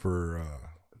it up for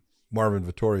Marvin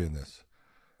Vettori in this,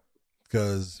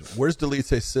 because where's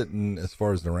Dolidze sitting as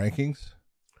far as the rankings?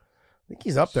 I think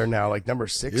he's up there now, like number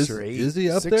 6 or 8. Is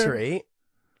he up 6 there? or 8?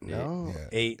 No,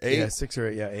 8. Yeah, 6 or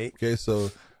 8. Yeah, 8. Okay,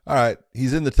 so all right,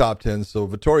 he's in the top 10. So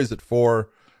Vettori's at 4,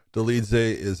 Dolidze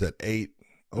is at 8.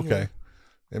 Okay.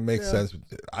 It makes sense.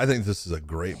 I think this is a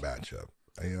great matchup.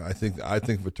 I think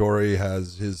Vettori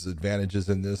has his advantages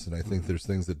in this, and I think there's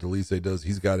things that Dolidze does.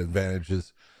 He's got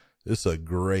advantages. This is a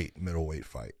great middleweight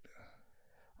fight.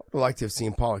 I would like to have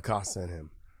seen Paulo Costa in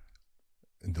him.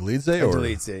 And Dolidze or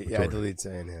Dolidze, yeah, Dolidze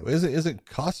in him. Isn't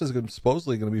Costa's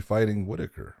supposedly going to be fighting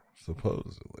Whitaker?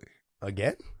 Supposedly.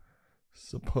 Again?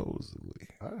 Supposedly.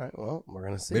 All right. Well, we're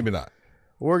gonna see. Maybe not.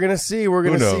 We're gonna see.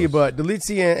 But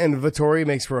Dolidze and Vettori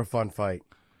makes for a fun fight.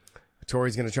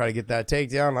 Vettori's going to try to get that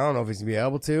takedown. I don't know if he's going to be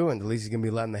able to. And Dolidze's going to be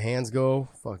letting the hands go.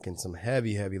 Fucking some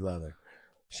heavy, heavy leather.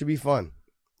 Should be fun.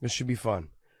 This should be fun.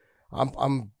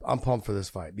 I'm pumped for this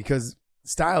fight because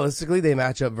stylistically they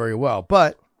match up very well.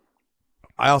 But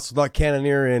I also thought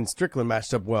Cannonier and Strickland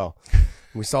matched up well.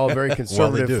 We saw a very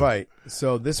conservative fight.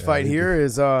 So this fight here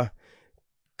is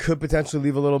could potentially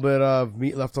leave a little bit of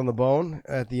meat left on the bone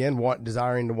at the end,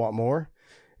 desiring to want more.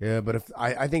 Yeah, but if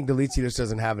I think Dolidze just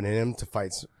doesn't have it in him to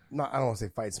fight. I don't want to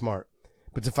say fight smart,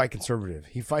 but to fight conservative.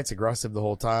 He fights aggressive the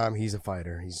whole time. He's a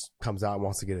fighter. He comes out and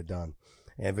wants to get it done.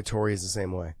 And Vettori is the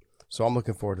same way. So I'm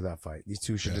looking forward to that fight. These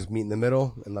two should just meet in the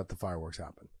middle and let the fireworks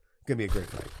happen. It's going to be a great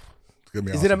fight. It's gonna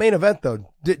be Is it a main event, though?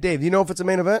 Dave, do you know if it's a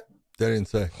main event? They didn't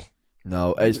say.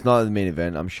 No, it's not the main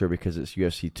event, I'm sure, because it's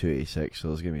UFC 286, so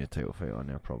there's going to be a title fight on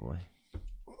there probably.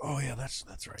 Oh, yeah, that's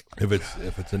right.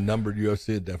 If it's a numbered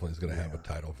UFC, it definitely is going to have a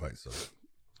title fight. So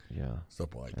yeah,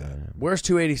 something like that. Where's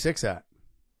 286 at?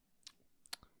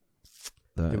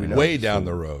 Way down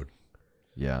the road.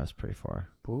 Yeah, that's pretty far.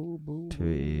 Boo, boo,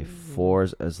 284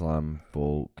 is Islam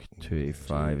Volk.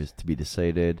 285 is to be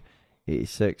decided.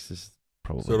 86 is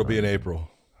probably. So it'll be in April.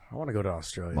 I want to go to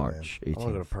Australia. March man. 18th. I want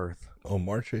to go to Perth. Oh,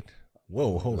 March 8th.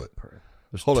 Whoa, hold it. Perth.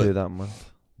 There's Hold 2 it. that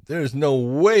month. There's no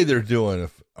way they're doing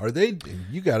it. Are they?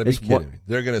 You got to be It's kidding what- me.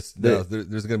 They're gonna. No,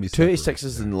 there's gonna be 286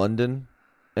 is in London,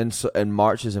 and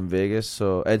March is in Vegas.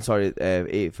 So,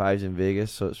 85 is in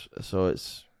Vegas. So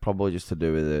it's probably just to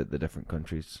do with the different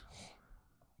countries.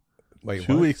 Wait,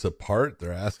 2 what? weeks apart.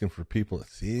 They're asking for people to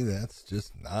see. That's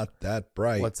just not that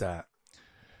bright. What's that?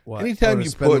 What? Anytime to you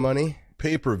spend the put money.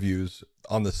 pay-per-views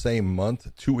on the same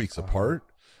month, 2 weeks apart,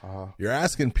 you're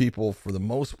asking people for the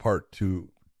most part to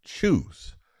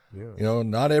choose. Yeah. You know,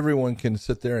 not everyone can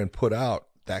sit there and put out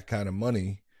that kind of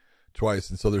money twice.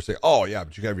 And so they're saying, oh, yeah,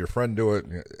 but you have your friend do it.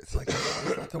 And it's like,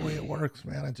 that's not the way it works,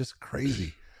 man. It's just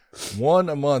crazy. One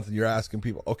a month, you're asking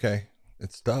people, okay,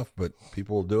 it's tough, but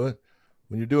people will do it.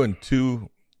 When you're doing 2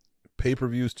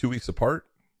 pay-per-views 2 weeks apart,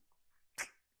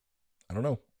 I don't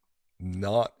know.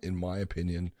 Not, in my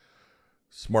opinion,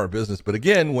 smart business. But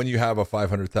again, when you have a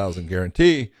 $500,000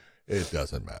 guarantee, it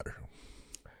doesn't matter.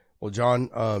 Well, John,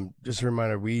 just a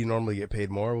reminder, we normally get paid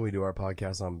more when we do our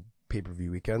podcast on pay-per-view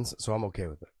weekends, so I'm okay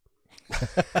with it.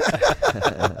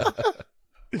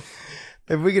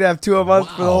 If we could have 2 a month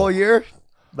for the whole year,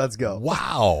 let's go.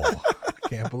 Wow. I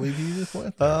can't believe you just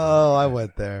went there. Oh, I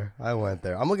went there.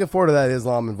 I'm looking forward to that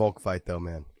Islam and Volk fight, though,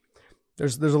 man.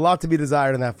 There's a lot to be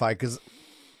desired in that fight, because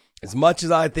as much as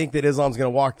I think that Islam's going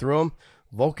to walk through him,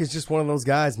 Volk is just one of those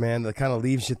guys, man, that kind of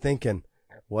leaves you thinking,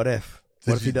 what if?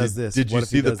 What if he does this? Did you What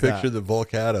if he see the does that? picture that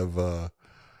Volk had of,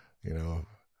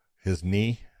 his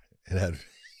knee? It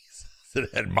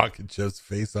had Makhachev's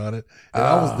face on it. It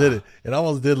almost did it. It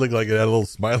almost did look like it had a little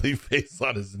smiley face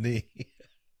on his knee.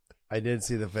 I did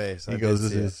see the face. He goes,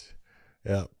 "This is,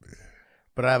 yeah."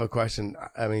 But I have a question.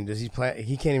 I mean, does he plan?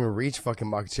 He can't even reach fucking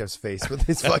Makhachev's face with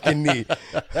his fucking knee.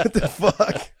 What the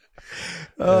fuck?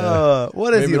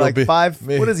 What is Maybe he it'll like be- 5?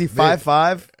 maybe- What is he, maybe-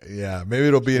 5'5"? Yeah, maybe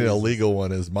it'll be an illegal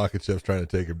one as Makhachev's trying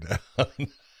to take him down.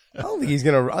 I don't think he's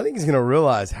gonna. I think he's gonna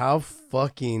realize how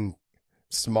fucking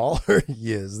smaller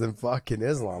he is than fucking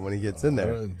Islam when he gets in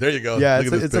there. There you go. Yeah, Look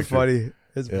at this it's a picture. funny.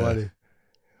 It's Yeah. funny.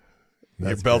 Your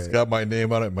That's belt's great. got my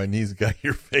name on it. My knee's got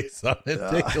your face on it.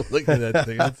 Take a look at that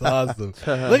thing. That's awesome. Look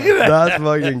at that. That's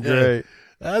fucking great.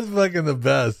 That's fucking the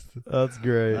best. That's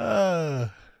great. And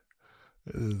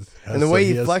And the way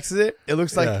he flexes it, it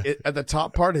looks like at the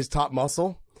top part, his top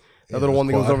muscle, the little his one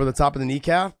that goes quad. over the top of the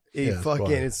kneecap. It Yeah, his fucking,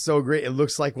 quad. it's so great. It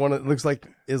looks like it looks like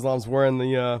Islam's wearing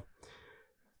the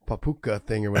papuka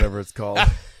thing or whatever it's called.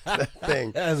 That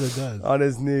thing As it does. on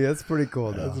his knee. That's pretty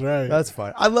cool. Though. That's right. That's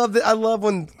fine. I love that. I love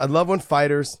when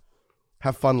fighters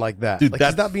have fun like that. Dude, like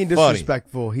that's he's not being funny.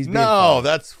 disrespectful. He's being No, fun.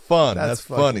 that's fun. That's That's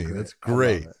fucking funny. great. That's I love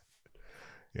great. it.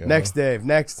 You know? Next, Dave.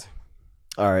 Next.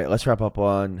 All right, let's wrap up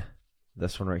on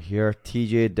this one right here.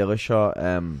 TJ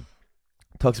Dillashaw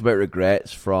talks about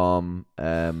regrets from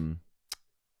kind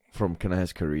of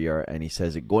his career, and he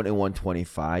says that going to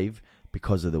 125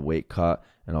 because of the weight cut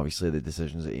and obviously the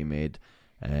decisions that he made,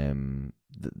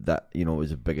 that was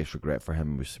the biggest regret for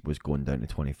him was going down to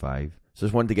 25. So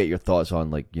just wanted to get your thoughts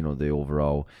on the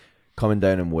overall coming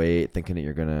down in weight, thinking that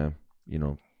you're gonna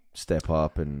step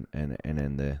up and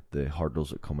then the hurdles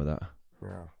that come with that.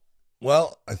 Yeah.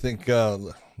 Well, I think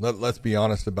let's be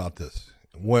honest about this.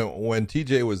 When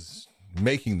TJ was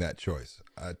making that choice,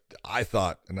 I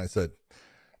thought, and I said,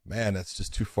 man, that's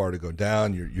just too far to go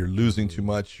down. You're losing too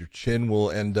much. Your chin will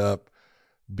end up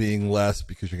being less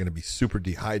because you're going to be super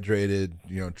dehydrated,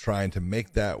 trying to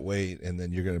make that weight, and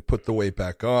then you're going to put the weight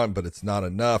back on, but it's not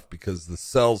enough because the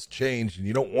cells change and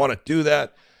you don't want to do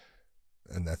that.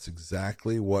 And that's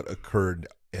exactly what occurred.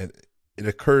 And it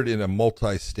occurred in a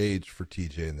multi-stage for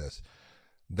TJ in this.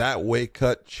 That weight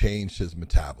cut changed his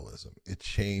metabolism. It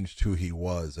changed who he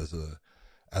was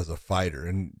as a fighter.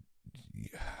 And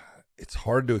it's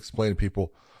hard to explain to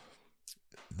people.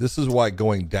 This is why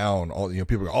going down,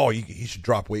 people go, he should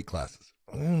drop weight classes.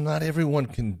 Not everyone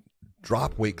can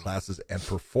drop weight classes and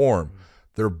perform.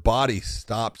 Their body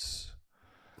stops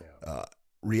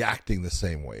reacting the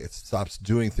same way. It stops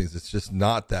doing things. It's just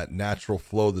not that natural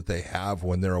flow that they have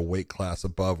when they're a weight class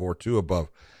above or 2 above.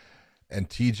 And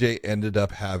TJ ended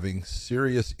up having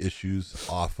serious issues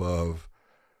off of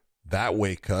that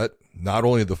weight cut. Not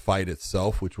only the fight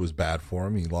itself, which was bad for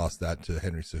him. He lost that to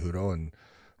Henry Cejudo, and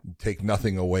take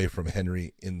nothing away from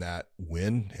Henry in that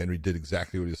win. Henry did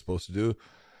exactly what he was supposed to do.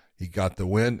 He got the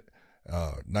win.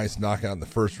 Nice knockout in the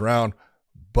first round.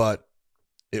 But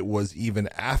it was even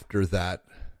after that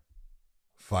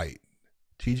fight,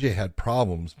 TJ had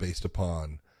problems based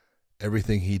upon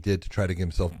everything he did to try to get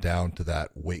himself down to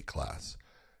that weight class.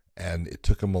 And it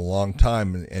took him a long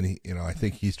time. And he, I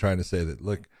think he's trying to say that,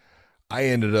 look, I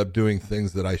ended up doing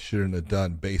things that I shouldn't have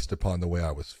done based upon the way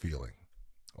I was feeling.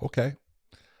 Okay.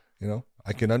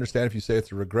 I can understand if you say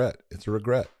it's a regret. It's a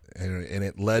regret. And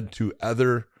it led to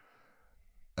other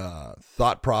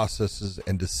thought processes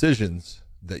and decisions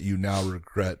that you now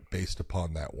regret based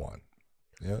upon that one.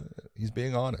 Yeah, he's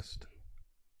being honest.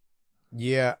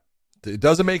 Yeah. It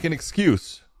doesn't make an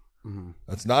excuse. Mm-hmm.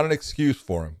 That's not an excuse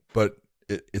for him, but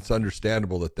it's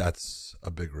understandable that that's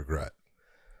a big regret.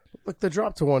 Look, the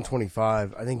drop to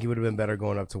 125, I think he would have been better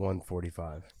going up to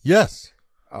 145. Yes,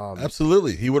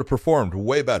 absolutely. He would have performed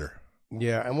way better.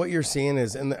 Yeah, and what you're seeing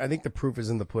is, and I think the proof is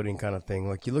in the pudding kind of thing.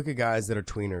 Like, you look at guys that are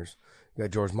tweeners. You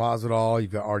got George Masvidal,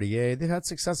 you've got RDA. They've had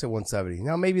success at 170.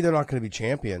 Now, maybe they're not going to be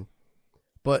champion,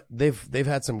 but they've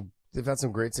had some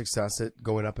great success at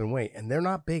going up in weight, and they're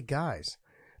not big guys.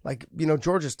 Like,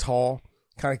 George is tall,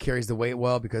 kind of carries the weight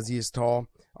well because he is tall.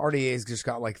 RDA's just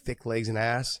got like thick legs and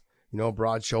ass,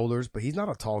 broad shoulders, but he's not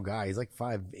a tall guy. He's like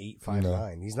 5'8", 5'9".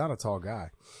 No. He's not a tall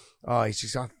guy.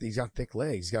 He's got thick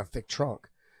legs. He's got a thick trunk.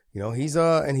 He's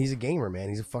a gamer, man.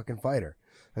 He's a fucking fighter.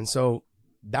 And so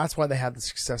that's why they had the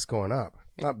success going up.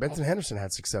 Benson Henderson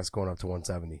had success going up to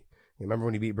 170. You remember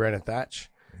when he beat Brandon Thatch?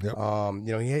 Yep.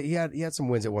 He had some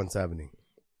wins at 170.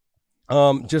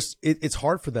 It's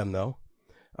hard for them though,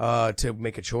 to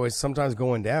make a choice. Sometimes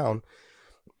going down,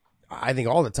 I think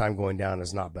all the time going down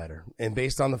is not better. And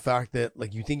based on the fact that,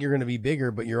 like, you think you're going to be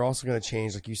bigger, but you're also going to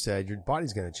change, like you said, your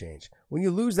body's going to change. When you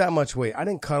lose that much weight, I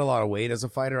didn't cut a lot of weight as a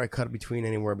fighter. I cut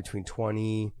anywhere between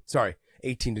 18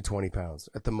 to 20 pounds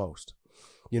at the most.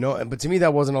 But to me,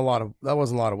 that wasn't a lot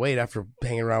of weight after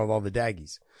hanging around with all the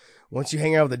daggies. Once you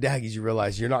hang out with the daggies, you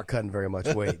realize you're not cutting very much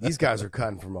weight. These guys are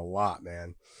cutting from a lot,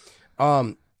 man.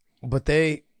 But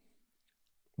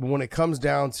when it comes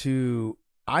down to,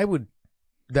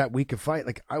 that week of fight,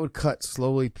 like, I would cut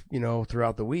slowly,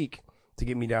 throughout the week to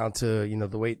get me down to,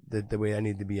 the weight I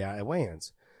needed to be at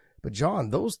weigh-ins. But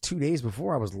John, those 2 days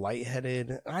before, I was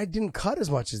lightheaded. I didn't cut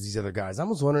as much as these other guys. I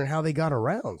was wondering how they got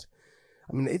around.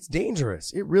 I mean, it's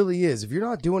dangerous. It really is. If you're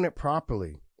not doing it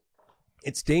properly,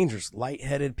 it's dangerous.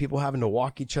 Lightheaded, people having to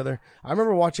walk each other. I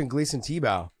remember watching Gleason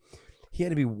Tebow. He had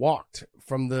to be walked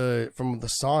from the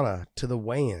sauna to the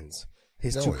weigh-ins.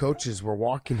 His two coaches were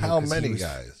walking him. How many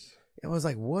guys? It was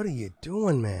like, what are you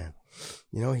doing, man?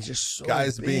 He's just so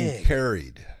guys big. Being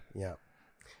carried. Yeah.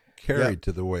 Carried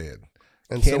to the weigh-in.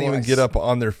 And can't even get up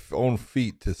on their own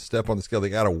feet to step on the scale. They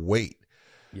got to wait.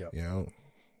 Yeah.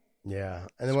 Yeah.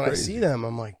 And then when I see them,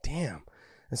 I'm like, damn.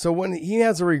 And so when he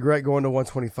has a regret going to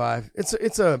 125,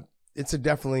 it's a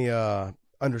definitely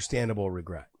understandable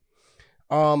regret.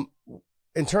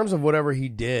 In terms of whatever he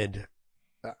did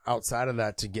outside of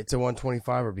that to get to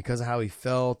 125, or because of how he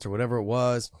felt or whatever it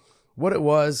was,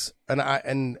 and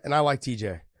I like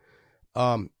TJ.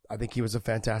 I think he was a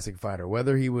fantastic fighter.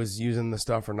 Whether he was using the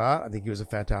stuff or not, I think he was a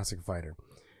fantastic fighter.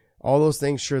 All those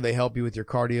things, sure, they help you with your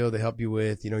cardio. They help you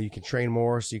with, you can train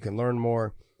more so you can learn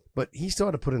more. But he still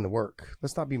had to put in the work.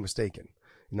 Let's not be mistaken.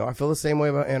 I feel the same way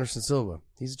about Anderson Silva.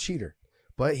 He's a cheater.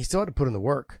 But he still had to put in the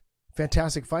work.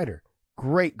 Fantastic fighter.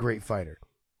 Great fighter.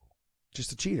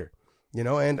 Just a cheater.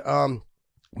 And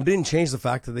it didn't change the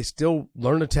fact that they still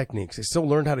learned the techniques. They still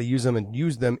learned how to use them and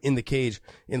use them in the cage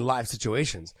in live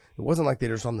situations. It wasn't like they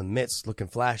were just on the mitts looking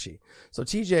flashy. So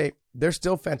TJ, they're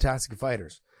still fantastic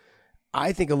fighters.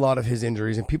 I think a lot of his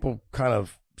injuries, and people kind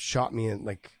of shot me and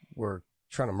were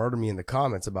trying to murder me in the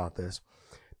comments about this.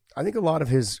 I think a lot of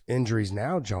his injuries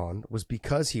now, John, was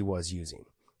because he was using.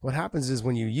 What happens is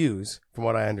when you use, from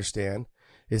what I understand,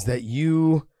 is that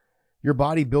your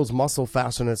body builds muscle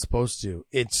faster than it's supposed to.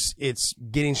 It's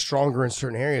getting stronger in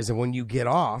certain areas, and when you get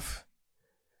off,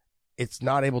 it's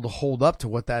not able to hold up to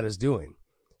what that is doing.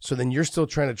 So then you're still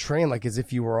trying to train like as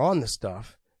if you were on the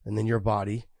stuff, and then your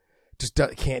body just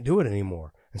can't do it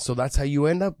anymore. And so that's how you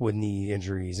end up with knee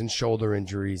injuries and shoulder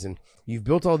injuries. And you've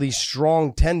built all these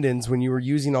strong tendons when you were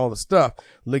using all the stuff,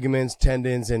 ligaments,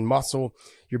 tendons, and muscle.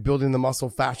 You're building the muscle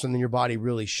faster than your body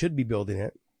really should be building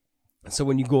it. And so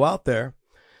when you go out there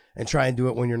and try and do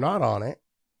it when you're not on it,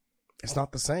 it's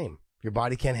not the same. Your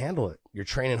body can't handle it. You're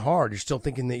training hard. You're still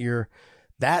thinking that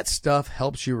that stuff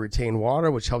helps you retain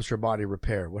water, which helps your body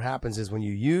repair. What happens is when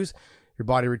you use, your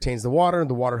body retains the water, and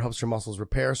the water helps your muscles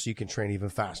repair so you can train even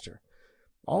faster.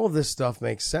 All of this stuff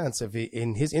makes sense.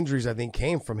 In his injuries, I think,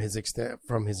 came from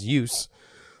his use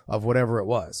of whatever it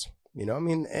was.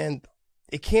 And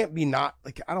it can't be not,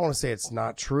 I don't want to say it's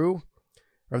not true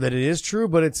or that it is true,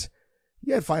 but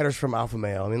You had fighters from Alpha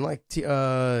Male. I mean, like Cody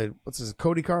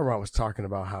Garbrandt was talking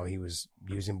about how he was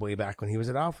using way back when he was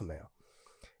at Alpha Male.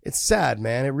 It's sad,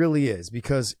 man. It really is,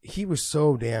 because he was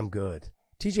so damn good.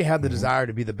 TJ had the desire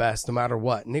to be the best no matter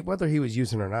what, whether he was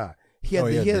using or not. He had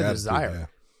the desire. Yeah.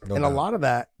 No And doubt.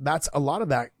 a lot of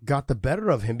that got the better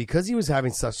of him because he was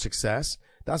having such success.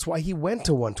 That's why he went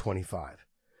to 125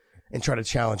 and tried to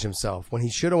challenge himself when he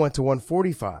should have went to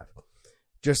 145.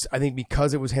 Just, I think,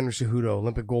 because it was Henry Cejudo,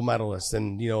 Olympic gold medalist,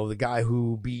 and, you know, the guy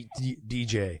who beat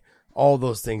DJ, all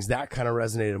those things, that kind of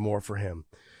resonated more for him.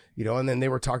 You know, and then they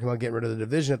were talking about getting rid of the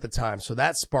division at the time. So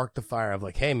that sparked the fire of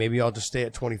like, hey, maybe I'll just stay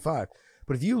at 25.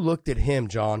 But if you looked at him,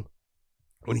 John,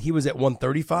 when he was at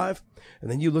 135,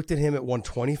 and then you looked at him at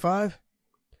 125,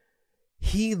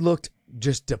 he looked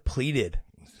just depleted.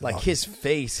 Like his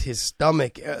face, his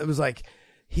stomach, it was like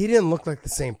he didn't look like the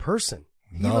same person.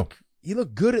 No. He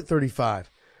looked good at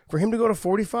 35. For him to go to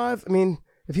 45, I mean,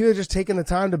 if he had just taken the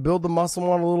time to build the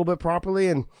muscle on a little bit properly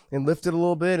and lift it a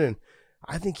little bit, and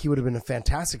I think he would have been a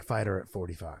fantastic fighter at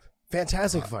 45.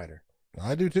 Fantastic fighter.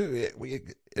 I do too.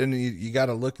 And you got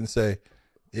to look and say,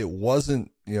 it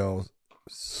wasn't, you know,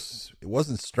 it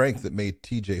wasn't strength that made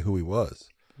TJ who he was.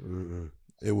 Mm-mm.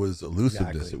 It was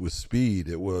elusiveness. Exactly. It was speed.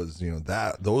 It was, you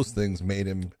know, those things made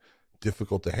him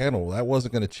difficult to handle. That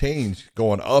wasn't going to change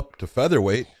going up to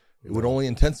featherweight. It would only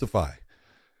intensify.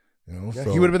 You know, Yeah,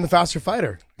 so he would have been the faster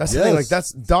fighter. That's the Yes, thing. Like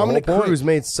that's that's the Dominic whole point. Cruz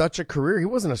made such a career. He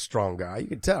wasn't a strong guy. You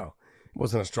could tell. He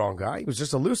wasn't a strong guy. He was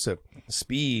just elusive.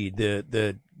 Speed,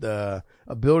 the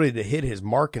ability to hit his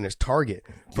mark and his target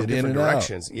from Get in different and out.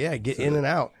 directions. Yeah, get in and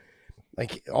out.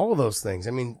 Like all of those things.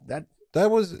 I mean, that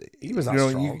was he was not you know,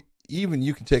 strong.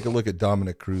 you can take a look at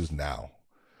Dominic Cruz now,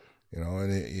 you know,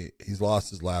 and he's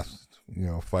lost his last, you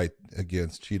know, fight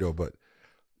against Cheeto, but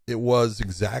it was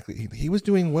exactly, he was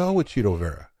doing well with Cheeto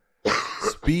Vera.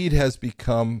 Speed has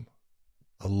become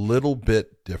a little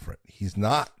bit different. He's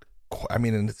not, I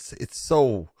mean, and it's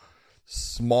so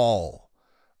small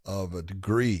of a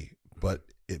degree, but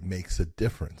it makes a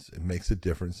difference. It makes a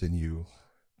difference in you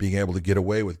being able to get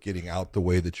away with getting out the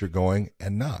way that you're going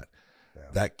and not.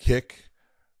 That kick,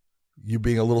 you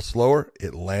being a little slower,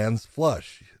 it lands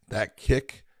flush. That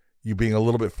kick, you being a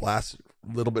little bit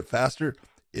faster,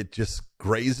 it just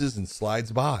grazes and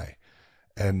slides by.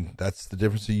 And that's the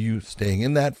difference of you staying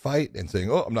in that fight and saying,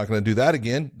 oh, I'm not going to do that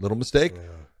again. Little mistake. Yeah.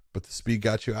 But the speed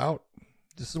got you out.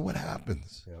 This is what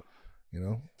happens. Yep. You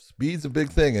know, speed's a big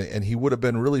thing. And he would have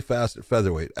been really fast at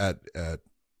featherweight. At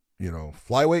you know,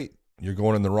 flyweight, you're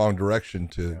going in the wrong direction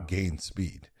to gain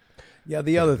speed. Yeah,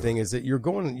 the other thing is that you're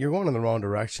going in the wrong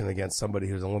direction against somebody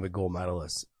who's an Olympic gold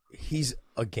medalist. He's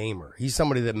a gamer. He's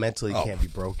somebody that mentally can't be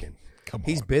broken.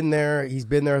 He's been there. He's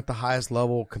been there at the highest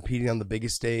level, competing on the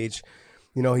biggest stage.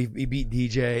 You know, he beat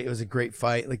DJ. It was a great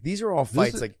fight. Like, these are all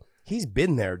fights. Like, he's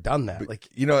been there, done that. Like,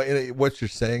 you know, what you're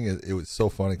saying is, it was so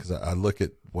funny because I look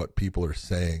at what people are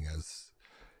saying as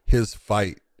his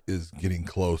fight is getting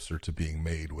closer to being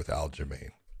made with Aljamain,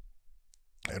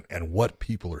 and what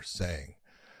people are saying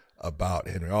about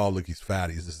Henry. Oh, look, he's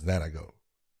fat. He's this and that. I go,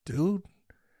 dude,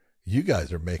 you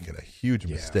guys are making a huge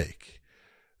mistake.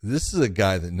 This is a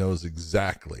guy that knows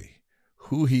exactly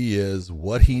who he is,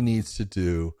 what he needs to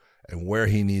do, and where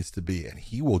he needs to be, and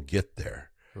he will get there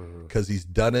because he's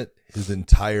done it his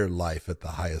entire life at the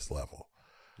highest level.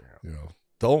 You know,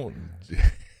 don't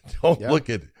look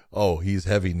at, oh, he's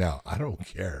heavy now. I don't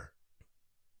care.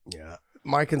 Yeah.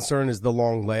 My concern is the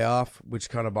long layoff, which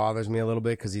kind of bothers me a little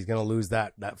bit because he's going to lose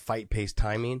that fight pace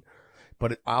timing.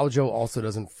 But Aljo also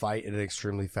doesn't fight at an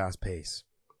extremely fast pace.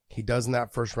 He does in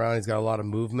that first round. He's got a lot of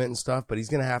movement and stuff, but he's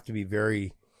going to have to be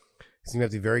very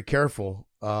careful.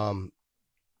 Let's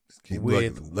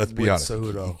be honest.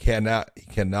 Cejudo. He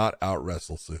cannot out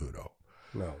wrestle Cejudo.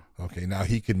 No. Okay, now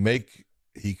he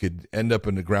could end up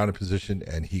in the grounded position,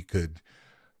 and he could,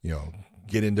 you know,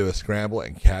 get into a scramble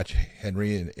and catch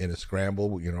Henry in a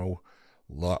scramble, you know,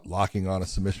 locking on a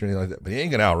submission or anything like that. But he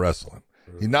ain't gonna out wrestle him.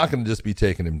 He's not gonna just be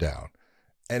taking him down.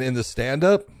 And in the stand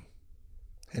up,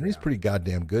 Henry's pretty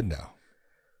goddamn good now.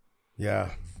 Yeah.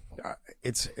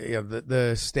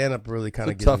 The stand up really kind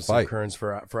of It's a gives me tough some fight. currents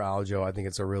for Aljo. I think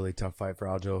it's a really tough fight for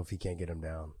Aljo if he can't get him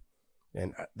down.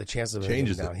 And the chances of him getting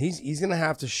Changes him down. it. He's going to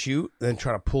have to shoot, then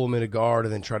try to pull him into guard,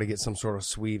 and then try to get some sort of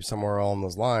sweep somewhere along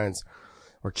those lines,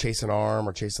 or chase an arm,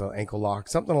 or chase an ankle lock,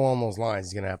 something along those lines.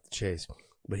 He's going to have to chase.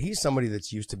 But he's somebody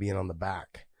that's used to being on the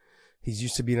back. He's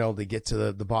used to being able to get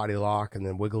to the body lock and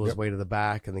then wiggle his way to the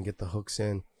back and then get the hooks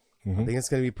in. I think it's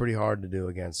going to be pretty hard to do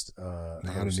against Not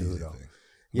Henry an easy Cejudo. thing.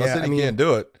 I'm not saying he can't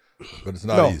do it, but it's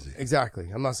not No, easy. exactly.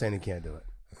 I'm not saying he can't do it.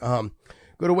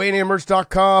 Go to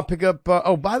WayneAmerch.com, pick up.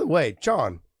 Oh, by the way,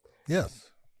 John, Yes.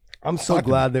 I'm so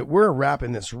glad that we're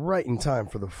wrapping this right in time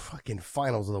for the fucking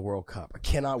finals of the World Cup. I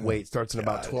cannot wait. Starts in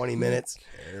about 20 minutes.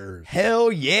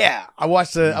 Hell yeah. I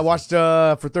watched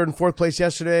for third and fourth place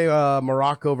yesterday,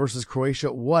 Morocco versus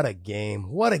Croatia. What a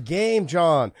game. What a game,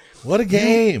 John. What a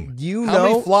game. You How know,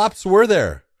 many flops were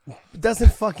there? it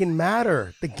doesn't fucking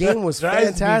matter. The game was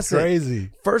fantastic. Crazy.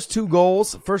 First two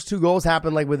goals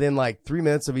happened like within like 3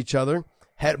 minutes of each other.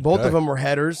 Both of them were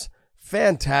headers.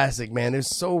 Fantastic, man.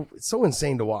 It's so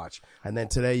insane to watch. And then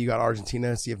today you got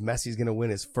Argentina. See if Messi's going to win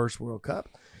his first World Cup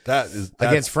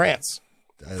against France.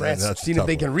 France, seeing if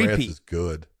they can repeat. France is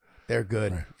good. They're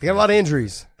good. They got a lot of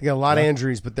injuries.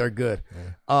 But they're good.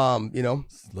 You know,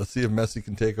 let's see if Messi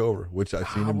can take over, which I've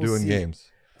seen him do in games.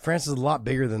 France is a lot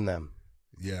bigger than them.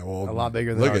 Yeah, well, a lot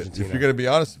bigger than Argentina. If you're going to be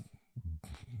honest,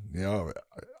 you know,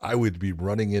 I would be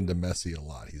running into Messi a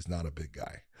lot. He's not a big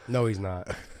guy. No, he's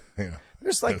not. Yeah.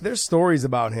 There's stories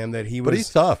about him that but he's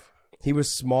tough. He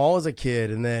was small as a kid,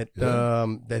 and that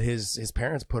that his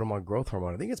parents put him on growth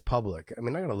hormone. I think it's public. I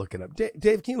mean, I'm gonna look it up.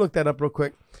 Dave, can you look that up real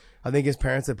quick? I think his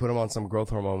parents had put him on some growth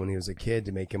hormone when he was a kid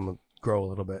to make him grow a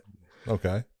little bit.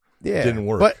 Okay. Yeah, didn't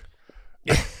work. But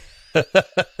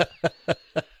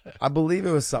I believe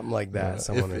it was something like that.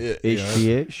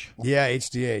 HGH. Yeah,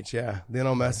 HGH. Yeah,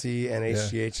 Lionel Messi and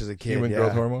HGH as a kid. Human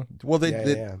growth hormone. Well,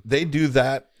 they do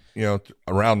that. You know,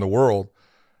 around the world,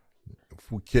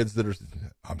 for kids that are,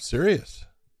 I'm serious.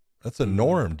 That's a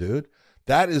norm, dude.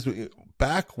 That is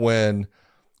back when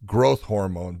growth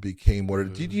hormone became what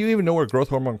it. Did you even know where growth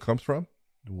hormone comes from?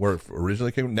 Where it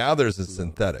originally came? Now there's a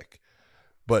synthetic,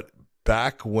 but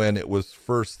back when it was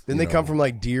first, didn't they come from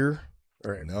like deer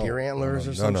or deer antlers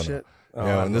or some shit? Oh,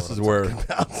 yeah, and this is where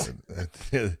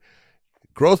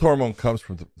growth hormone comes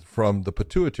from the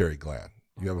pituitary gland.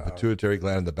 You have a pituitary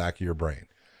gland in the back of your brain.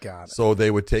 Got it. So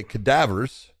they would take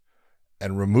cadavers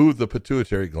and remove the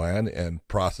pituitary gland and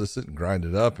process it and grind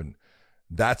it up, and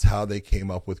that's how they came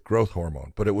up with growth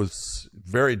hormone. But it was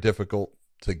very difficult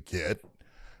to get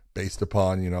based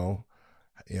upon you know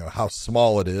how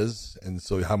small it is, and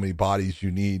so how many bodies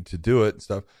you need to do it and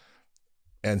stuff.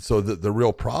 And so the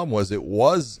real problem was it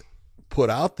was put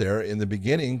out there in the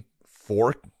beginning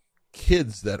for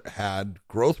kids that had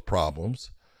growth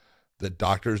problems, that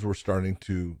doctors were starting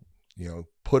to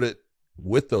put it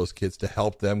with those kids to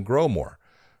help them grow more.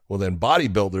 Well, then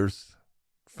bodybuilders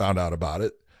found out about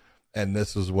it, and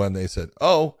this was when they said,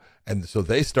 oh, and so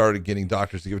they started getting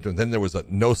doctors to give it to them. Then there was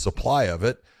no supply of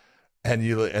it, and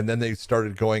then they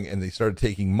started going and they started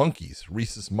taking monkeys,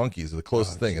 rhesus monkeys, the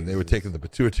closest thing, and they would take the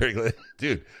pituitary gland.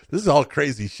 Dude, this is all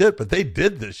crazy shit, but they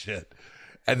did this shit,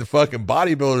 and the fucking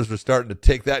bodybuilders were starting to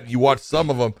take that. And you watch some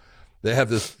of them. They have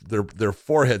this, their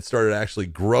forehead started to actually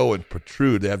grow and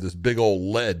protrude. They have this big old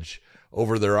ledge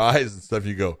over their eyes and stuff.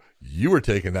 You go, you were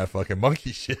taking that fucking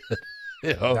monkey shit.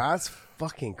 That's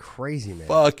fucking crazy, man.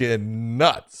 Fucking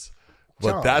nuts. But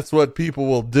John, that's what people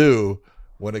will do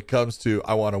when it comes to,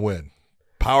 I want to win.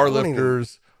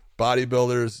 Powerlifters,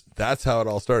 bodybuilders, that's how it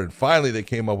all started. Finally, they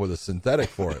came up with a synthetic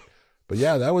for it. But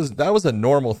yeah, that was a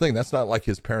normal thing. That's not like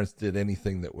his parents did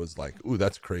anything that was like, ooh,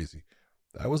 that's crazy.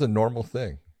 That was a normal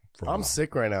thing. I'm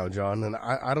sick right now, John, and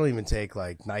I don't even take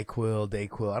like NyQuil,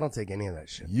 Dayquil. I don't take any of that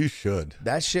shit. You should.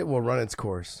 That shit will run its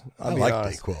course. I like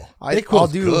Dayquil.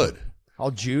 Dayquil's good.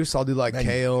 I'll juice. I'll do like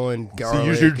kale and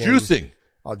garlic. So you're juicing.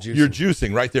 I'll juice. You're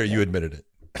juicing right there. You admitted it.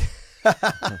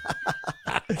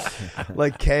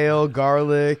 Like kale,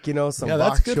 garlic, some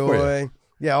bok choy.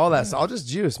 Yeah, all that. So I'll just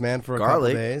juice, man, for a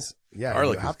couple days. Yeah,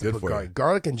 garlic you have is good for garlic. you.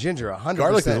 Garlic and ginger, 100%.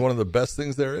 Garlic is one of the best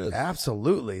things there is.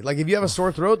 Absolutely. Like if you have a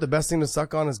sore throat, the best thing to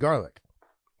suck on is garlic.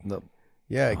 No.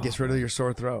 Yeah, it gets rid of your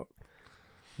sore throat.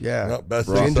 Yeah. No, best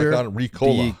thing to suck on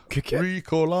Ricola.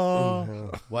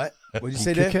 Ricola. What? What'd you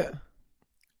say, Dave?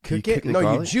 Cook it?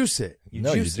 No, you juice it. You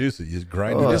juice it. You just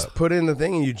grind it You up. just put it in the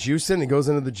thing and you juice it and it goes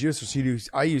into the juicer. So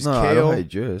I use I kale. don't hate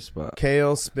juice, but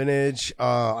Kale, spinach.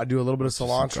 I do a little bit of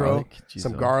cilantro,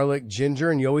 some garlic, ginger,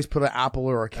 and you always put an apple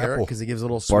or a carrot because it gives a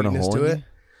little sweetness to it.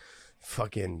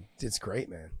 Fucking, it's great,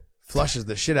 man. Flushes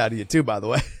the shit out of you too, by the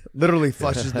way. Literally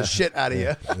flushes the shit out of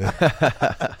you.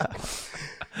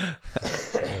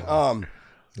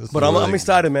 But I'm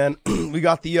excited, man. We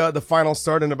got the final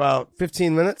start in about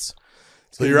 15 minutes.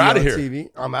 So you're out of here. TV.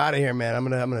 I'm out of here, man. I'm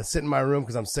gonna sit in my room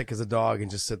because I'm sick as a dog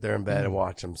and just sit there in bed and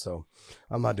watch them. So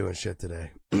I'm not doing shit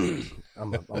today.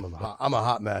 I'm a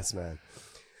hot mess, man.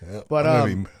 Yeah, but I'm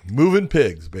gonna be moving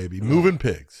pigs, baby. Moving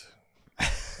pigs.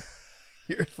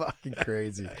 You're fucking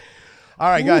crazy. All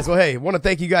right, guys. Well, hey, want to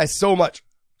thank you guys so much.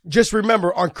 Just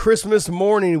remember, on Christmas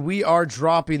morning, we are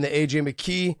dropping the AJ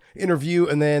McKee interview,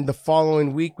 and then the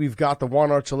following week, we've got the Juan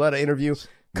Archuleta interview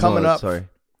coming up. Sorry.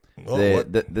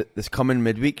 This coming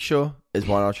midweek show is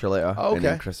Juan Archuleta. Oh, And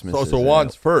then okay. Christmas So is,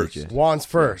 Juan's first. AJ. Juan's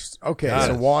first. Okay, Got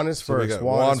so it. Juan is So we first. got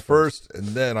Juan is first, and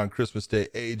then on Christmas Day,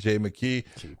 AJ McKee,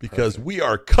 because we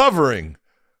are covering,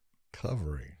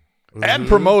 and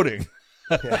promoting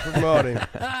Yeah, promoting.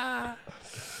 the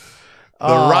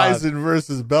Ryzen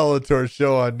versus Bellator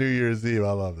show on New Year's Eve.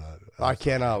 I love that. I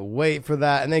cannot wait for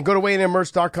that. And then go to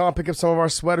WeighInMerch.com, pick up some of our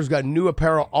sweaters. We've got new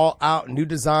apparel all out, new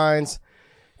designs.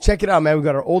 Check it out, man. We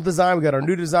got our old design. We got our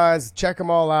new designs. Check them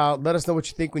all out. Let us know what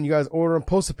you think when you guys order them.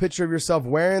 Post a picture of yourself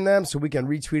wearing them so we can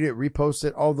retweet it, repost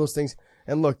it, all those things.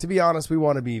 And look, to be honest, we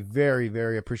want to be very,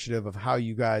 very appreciative of how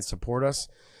you guys support us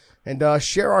and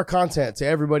share our content to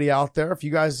everybody out there. If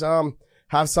you guys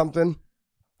have something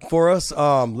for us,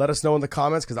 let us know in the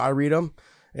comments because I read them.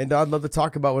 And I'd love to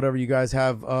talk about whatever you guys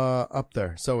have up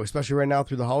there. So especially right now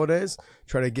through the holidays,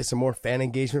 try to get some more fan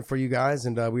engagement for you guys.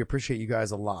 And we appreciate you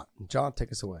guys a lot. John,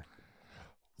 take us away.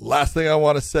 Last thing I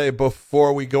want to say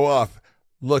before we go off.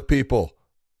 Look, people,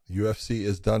 UFC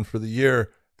is done for the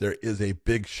year. There is a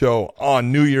big show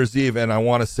on New Year's Eve. And I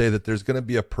want to say that there's going to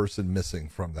be a person missing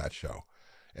from that show.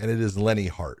 And it is Lenny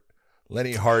Hart.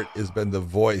 Lenny Hart has been she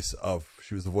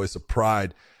was the voice of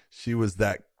Pride. She was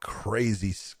that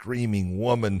crazy screaming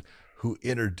woman who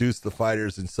introduced the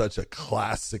fighters in such a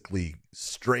classically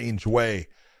strange way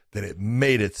that it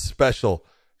made it special.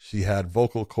 She had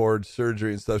vocal cord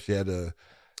surgery and stuff. She had a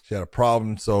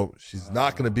problem, so she's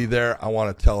not going to be there. I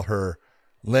want to tell her,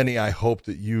 Lenny, I hope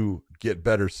that you get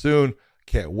better soon.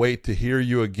 Can't wait to hear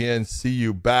you again, see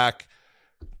you back.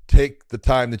 Take the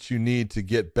time that you need to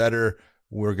get better.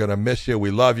 We're going to miss you. We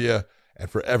love you. And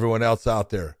for everyone else out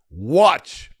there,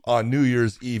 watch on New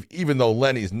Year's Eve, even though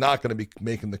Lenny's not going to be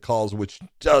making the calls, which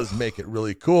does make it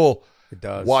really cool. It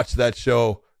does. Watch that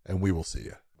show, and we will see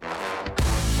you.